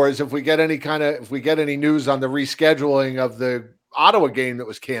shoot for is if we get any news on the rescheduling of the Ottawa game that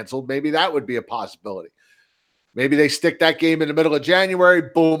was canceled, maybe that would be a possibility. Maybe they stick that game in the middle of January.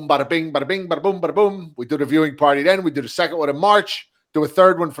 Boom, bada bing, bada bing, bada boom, bada boom. We do the viewing party then. We do the second one in March. Do a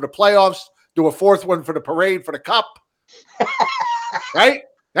third one for the playoffs. Do a fourth one for the parade for the cup. Right?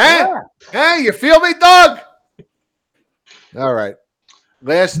 Yeah. Hey, you feel me, Doug? All right.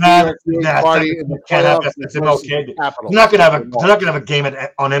 Last party in the playoffs. That's MLK. They're not gonna have a game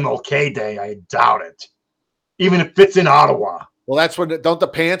on MLK Day. I doubt it. Even if it's in Ottawa. Well, that's when don't the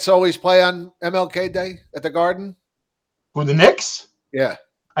Pants always play on MLK Day at the Garden? Who, the Knicks? Yeah,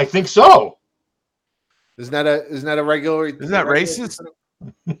 I think so. Isn't that a regular? Isn't that racist?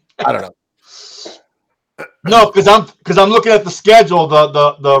 I don't know. No, because I'm looking at the schedule,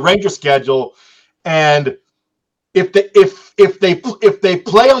 the Ranger schedule, and if they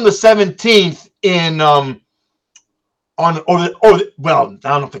play on the 17th I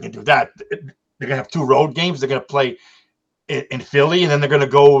don't know if they can do that. They're gonna have 2 road games. They're gonna play in Philly, and then they're gonna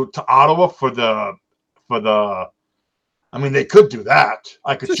go to Ottawa for the. I mean, they could do that.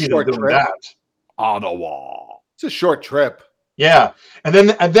 I could see them doing that. Ottawa. It's a short trip. Yeah, and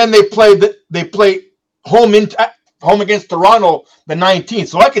then they play home against Toronto the 19th.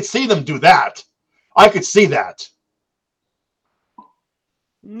 So I could see them do that. I could see that.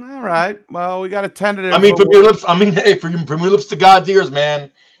 All right. Well, we got a tentative. I mean, from your lips. I mean, hey, from your lips to God's ears,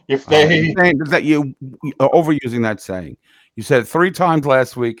 man. If they that you are overusing that saying, you said it 3 times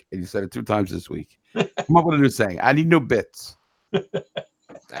last week, and you said it 2 times this week. Come up with a new saying. I need new bits.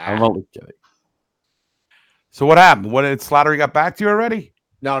 I'm only kidding. So what happened? What did Slattery got back to you already?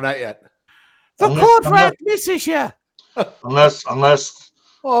 No, not yet. The contract misses you. Unless.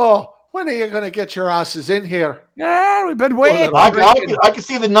 Oh, when are you going to get your asses in here? Yeah, we've been waiting. I could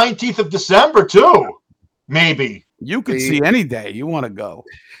see the 19th of December too. Maybe you could see any day you want to go.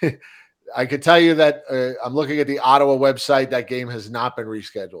 I could tell you that I'm looking at the Ottawa website. That game has not been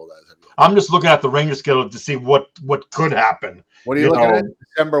rescheduled. I'm just looking at the Ranger schedule to see what could happen. What are you looking at?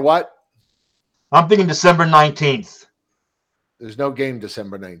 December what? I'm thinking December 19th. There's no game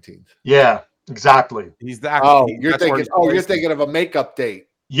December 19th. Yeah, exactly. He's actually. You're thinking of a makeup date.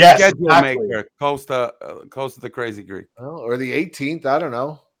 Yes, schedule exactly. maker. Costa the Crazy Greek. Oh, or the 18th. I don't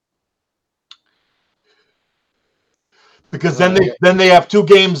know. Because then they have 2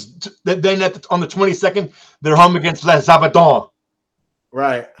 games. Then on the 22nd, they're home against Les Abaddon.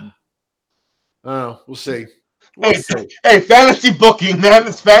 Right. Oh, we'll see. We'll see. Hey, fantasy booking, man.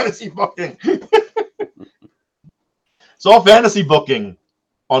 It's fantasy booking. It's all fantasy booking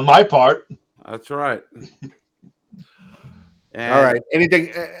on my part. That's right. And all right.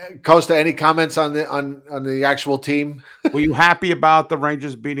 Anything, Costa? Any comments on the actual team? were you happy about the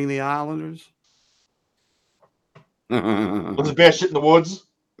Rangers beating the Islanders? Was it bear shit in the woods?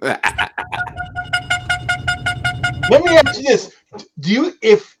 Let me ask you this: do you,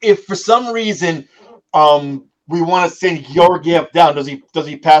 if for some reason, we want to send Georgiev down, does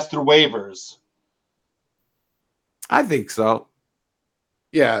he pass through waivers? I think so.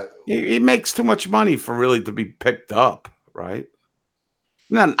 Yeah, he makes too much money for really to be picked up, right?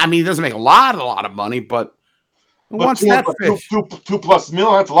 No, I mean, he doesn't make a lot of money, but once that fish, two plus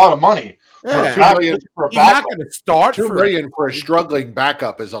million, that's a lot of money. Yeah. $2 million For a he's not backup. going to start $2 for million for a struggling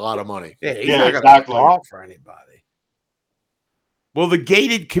backup is a lot of money. Yeah, he's Yeah, not going to exactly. start for anybody. Will the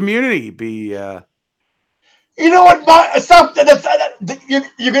gated community be? You know what? Stop. You're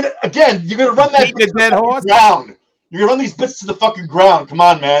gonna run that Beating a dead horse? ground. You're gonna run these bits to the fucking ground. Come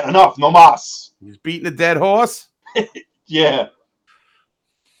on, man. Enough. No mas. He's beating a dead horse. Yeah.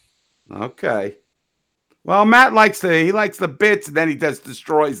 Okay. Well, Matt likes the bits, and then he just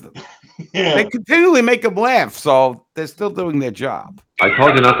destroys them. Yeah. They continually make him laugh, so they're still doing their job. I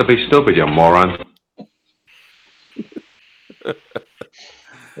told you not to be stupid, you moron.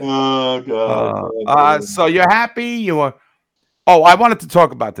 Oh God. So you're happy? You are. Oh, I wanted to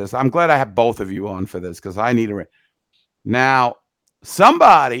talk about this. I'm glad I have both of you on for this because I need a. Now,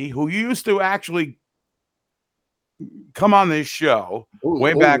 somebody who used to actually come on this show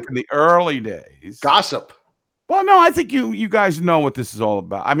way back in the early days. Gossip. Well, no, I think you guys know what this is all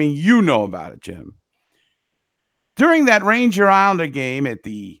about. I mean, you know about it, Jim. During that Ranger Islander game at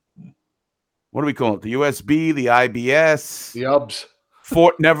the, what do we call it? The USB, the IBS, the UBS,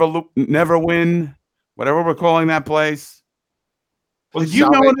 Fort Never Win, whatever we're calling that place. Did you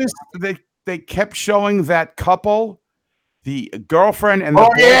notice they kept showing that couple, the girlfriend and the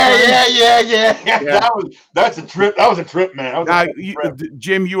boyfriend? Yeah. That's a trip. That was a trip, man. Now,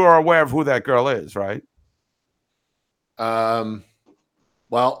 Jim, you are aware of who that girl is, right? Well,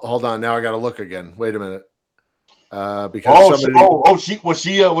 hold on. Now I got to look again. Wait a minute. Because was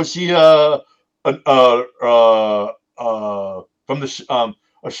she from the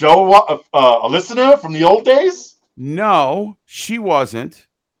a show, a listener from the old days? No, she wasn't.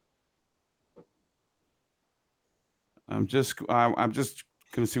 I'm just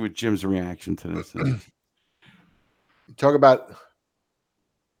gonna see what Jim's reaction to this is. Talk about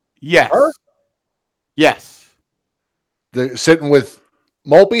yes, her? Yes. The sitting with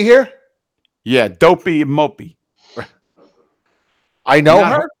Mopey here. Yeah, Dopey and Mopey. I know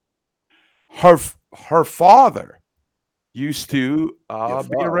her. Her father used to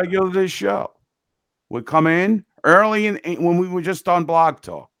be a regular to this show. Would come in early when we were just on Blog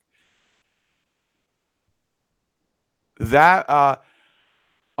Talk. That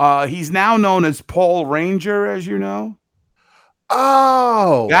he's now known as Paul Ranger, as you know.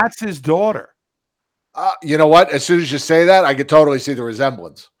 Oh, that's his daughter. You know what? As soon as you say that, I could totally see the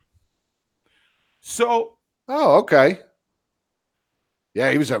resemblance. So, okay.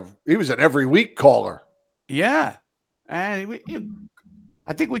 Yeah, he was an every week caller. Yeah, and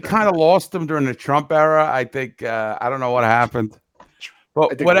I think we kind of lost him during the Trump era. I think I don't know what happened,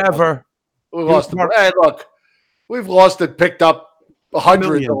 but whatever. We lost him. Hey, look, we've lost it, picked up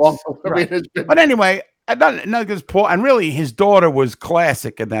hundreds along the way. Right. But anyway, not because Paul, and really his daughter was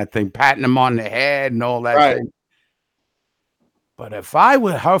classic in that thing, patting him on the head and all that thing. But if I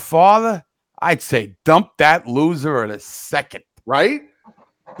were her father, I'd say dump that loser in a second. Right?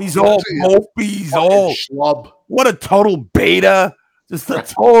 He's all mopey. He's all schlub. What a total beta. Just a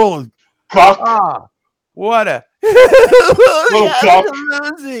total cuck. What a cuck.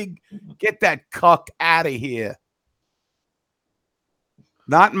 Losing. Get that cuck out of here.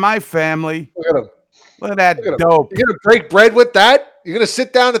 Not in my family. Look at him. Look at that dope. You're gonna break bread with that? You're gonna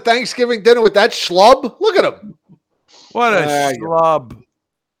sit down at Thanksgiving dinner with that schlub? Look at him. What a schlub.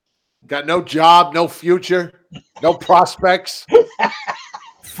 Got no job, no future, no prospects.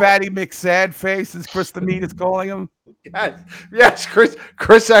 Fatty McSad face, as Chris the Meat is calling him. Yes, Chris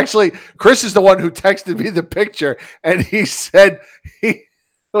is the one who texted me the picture, and he said wait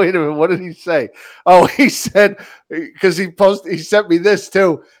a minute, what did he say? Oh, he said, because he sent me this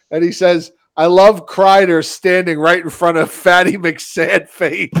too, and he says, I love Kreider standing right in front of Fatty McSad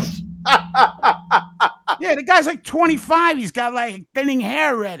face. Yeah, the guy's like 25. He's got like thinning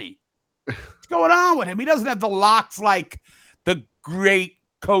hair already. What's going on with him? He doesn't have the locks like the great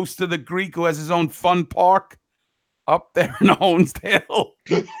Coast of the Greek who has his own fun park up there in Honesdale.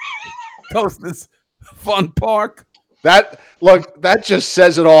 Coast is Fun Park. That just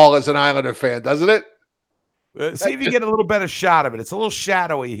says it all as an Islander fan, doesn't it? See if you get a little better shot of it. It's a little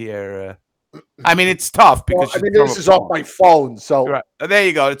shadowy here. I mean, it's tough because this is off my phone, so right. There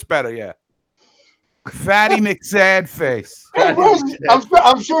you go. It's better, yeah. Fatty McSad face.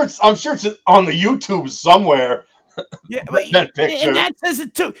 I'm sure it's on the YouTube somewhere. Yeah, that picture. And that says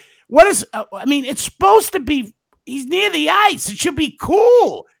it too. What is? I mean, it's supposed to be. He's near the ice. It should be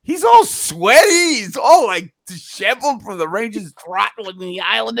cool. He's all sweaty. He's all like disheveled from the Rangers throttling the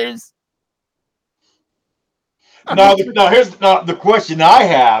Islanders. Now, here's the question I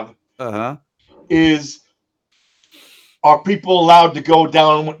have. Is, are people allowed to go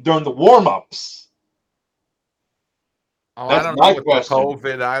down during the warm-ups? Oh, That's I don't my know question.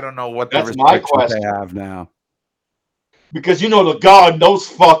 COVID. I don't know what the That's my restrictions question. they have now. Because those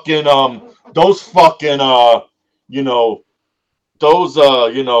fucking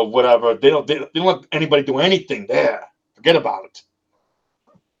whatever, they don't let anybody do anything there. Forget about it.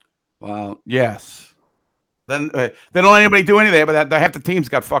 Well, yes. Then they don't let anybody do anything, but half the team's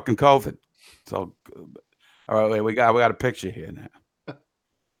got fucking COVID. So, all right, we got a picture here now.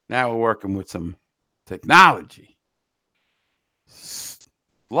 Now we're working with some technology.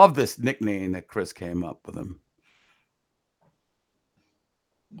 Love this nickname that Chris came up with him.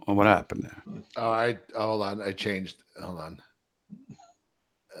 Oh, what happened there? Oh, hold on. I changed. Hold on.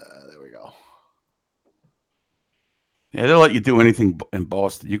 There we go. Yeah, they'll let you do anything in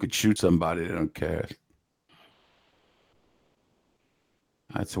Boston. You could shoot somebody; they don't care.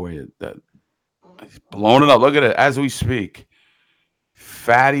 That's the way that he's blowing it up. Look at it as we speak.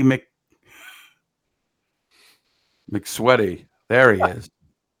 Fatty McSweaty. There he is.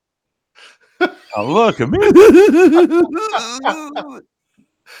 Oh, look at me.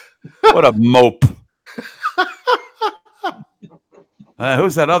 What a mope.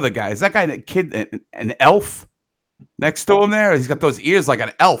 Who's that other guy? Is that guy an elf next to him there? He's got those ears like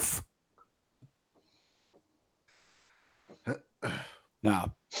an elf.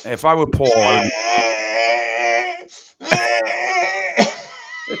 Now, if I were Paul,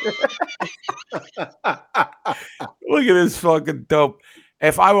 look at this fucking dope.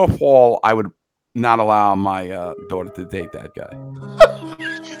 If I were Paul, I would not allow my daughter to date that guy.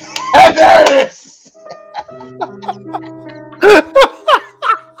 There it is.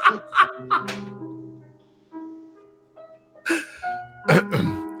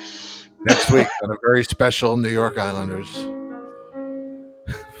 Next week on a very special New York Islanders,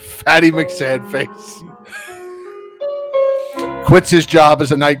 Fatty McSad face quits his job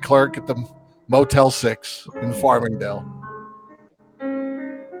as a night clerk at the Motel 6 in Farmingdale.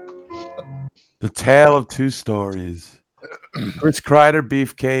 The tale of two stories. Chris Kreider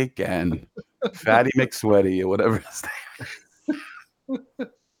Beefcake and Fatty McSweaty or whatever his name is.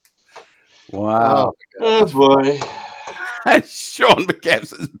 Wow. Oh boy. Sean McCann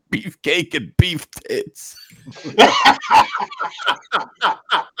says beefcake and beef tits.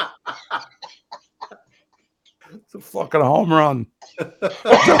 It's a fucking home run. It's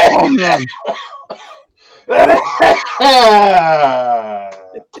a home run.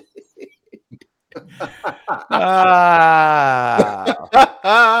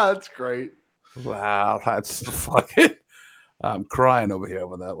 That's great. Wow, that's fucking. I'm crying over here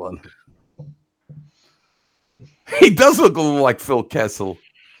with that one. He does look a little like Phil Kessel.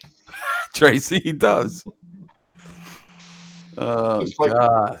 Tracy, he does. Oh,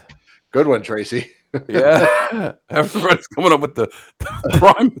 God. Good one, Tracy. Yeah. Everybody's coming up with the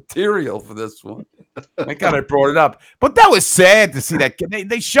prime material for this one. Thank God I brought it up. But that was sad to see that kid.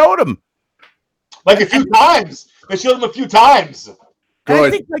 They showed him. Like a few times. They showed him a few times. Good. I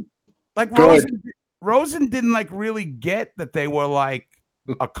think like Rosen didn't like really get that they were like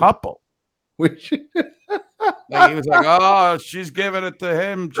a couple. Which like he was like, oh, she's giving it to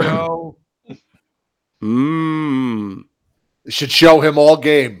him, Joe. Should show him all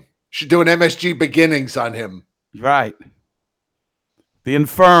game. Should do an MSG beginnings on him. Right. The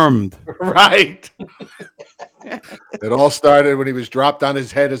infirmed. Right. It all started when he was dropped on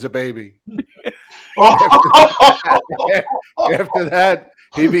his head as a baby. After that,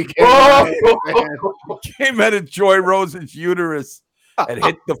 he became came out of Joy Rosen's uterus and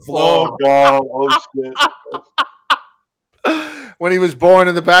hit the floor. Oh, shit. When he was born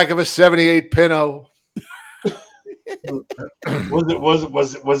in the back of a 78 Pinto.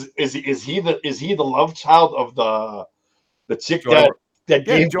 Is he the love child of the chick that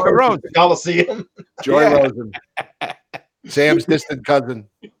gave Joy Rosen the Coliseum? Joy Rosen. Sam's distant cousin.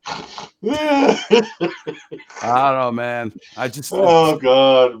 I don't know, man. Oh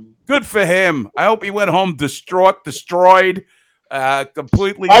God. Good for him. I hope he went home destroyed, completely.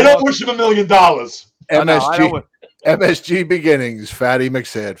 I don't wish him $1 million. MSG beginnings, Fatty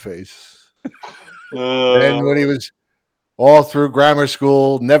McSadface. And when he was all through grammar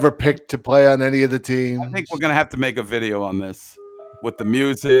school, never picked to play on any of the teams. I think we're gonna have to make a video on this with the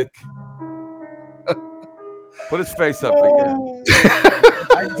music. Put his face up again.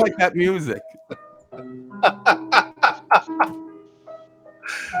 I just like that music.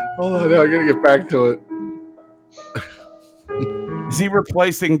 Hold on, I gotta get back to it. Is he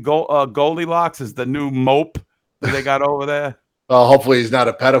replacing Goldilocks as the new mope that they got over there? Well, hopefully he's not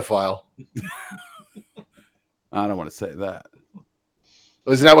a pedophile. I don't want to say that.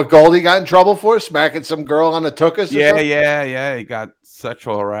 Isn't that what Goldie got in trouble for? Smacking some girl on the tuchus? Yeah. He got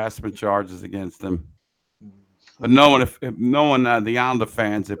sexual harassment charges against him. But no one, if no one, the Islander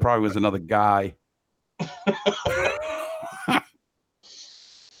fans, it probably was another guy.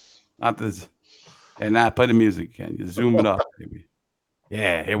 Not this. And now play the music again. You zoom it up, baby.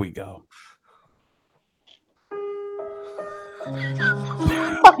 Yeah, here we go.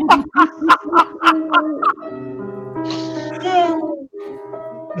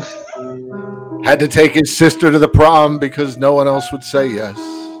 Had to take his sister to the prom because no one else would say yes.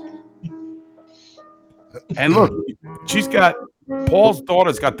 And look, Paul's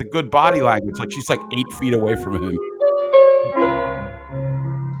daughter's got the good body language. Like she's like 8 feet away from him.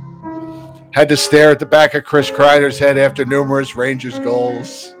 Had to stare at the back of Chris Kreider's head after numerous Rangers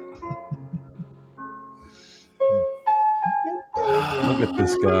goals. Look at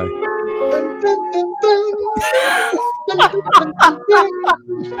this guy.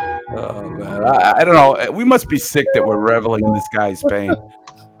 Oh, man. I don't know. We must be sick that we're reveling in this guy's pain.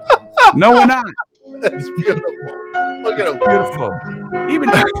 No, we're not. That's beautiful. Look at him. Beautiful. Even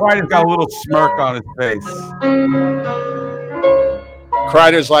Kreider's got a little smirk on his face.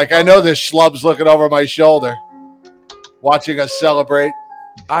 Kreider's like, I know this schlub's looking over my shoulder, watching us celebrate.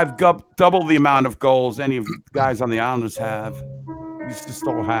 I've got double the amount of goals any of the guys on the Islanders have. He's just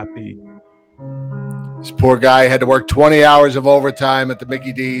so happy. This poor guy had to work 20 hours of overtime at the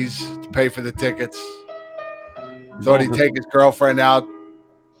Mickey D's to pay for the tickets. Thought he'd take his girlfriend out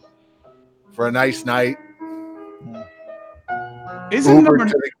for a nice night.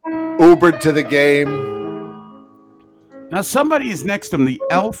 Ubered to the game. Now somebody is next to him, the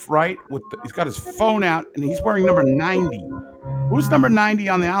elf, right? He's got his phone out and he's wearing number 90. Who's number 90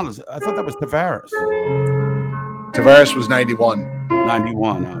 on the Islanders? I thought that was Tavares. Tavares was 91.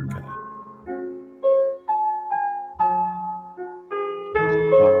 91, okay.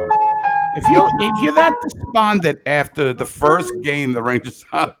 If you're that despondent after the first game the Rangers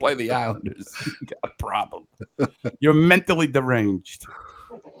play the Islanders, you got a problem. You're mentally deranged.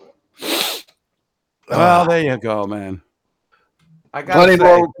 Well, there you go, man. I got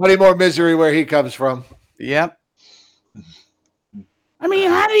plenty more misery where he comes from. Yep. I mean,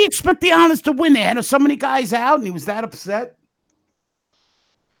 how do you expect the Islanders to win? They had so many guys out, and he was that upset.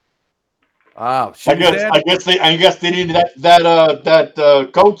 Oh, I guess they needed that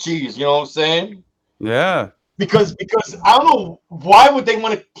goat cheese. You know what I'm saying? Yeah. Because I don't know why would they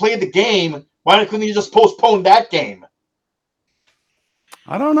want to play the game? Why couldn't they just postpone that game?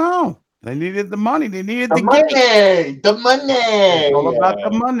 I don't know. They needed the money. They needed the money. The money. It's all about the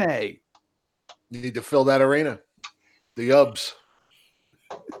money. You need to fill that arena. The Ubs.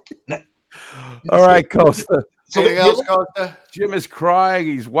 All right, Costa. Anything else, Costa? Jim is crying.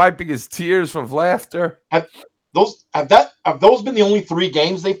 He's wiping his tears from laughter. Have those been the only 3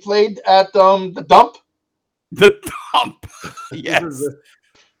 games they played at the dump? The dump. Yes.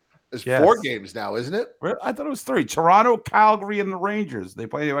 There's 4 games now, isn't it? I thought it was 3. Toronto, Calgary, and the Rangers. They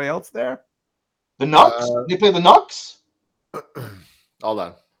play anybody else there? The Nucks? They play the Nucks? Hold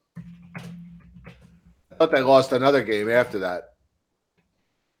on. I thought they lost another game after that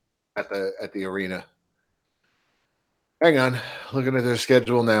at the arena. Hang on. Looking at their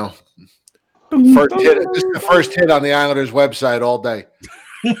schedule now. First hit. This is the first hit on the Islanders website all day.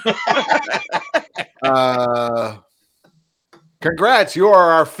 Congrats, you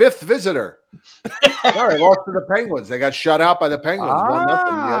are our 5th visitor. Sorry, lost to the Penguins. They got shut out by the Penguins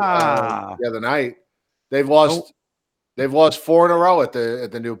 1-0 the other night. They've lost 4 in a row at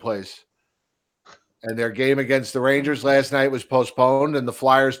the new place. And their game against the Rangers last night was postponed, and the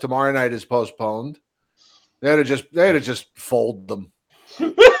Flyers tomorrow night is postponed. They had to just fold them.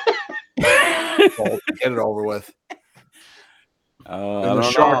 Get it over with.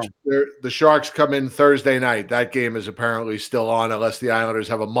 The Sharks come in Thursday night. That game is apparently still on unless the Islanders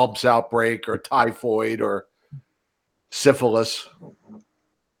have a mumps outbreak or typhoid or syphilis.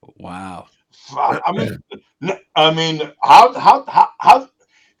 Wow. I mean, how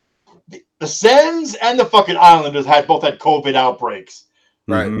the Sens and the fucking Islanders both had COVID outbreaks.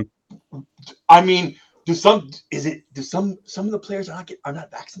 Right. I mean, do some of the players are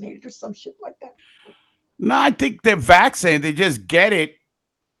not vaccinated or some shit like that? No, I think they're vaccinated. They just get it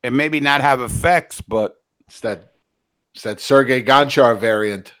and maybe not have effects, but it's that Sergei Gonchar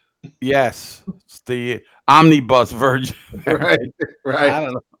variant. Yes, it's the omnibus version. Right. I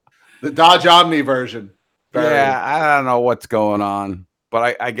don't know. The Dodge Omni version. Yeah, I don't know what's going on,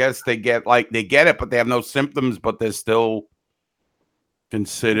 but I guess they get it, but they have no symptoms, but they're still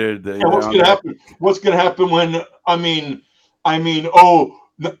considered. What's gonna happen? What's gonna happen when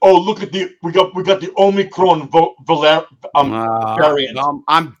look at we got the Omicron variant.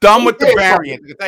 I'm done with the variant.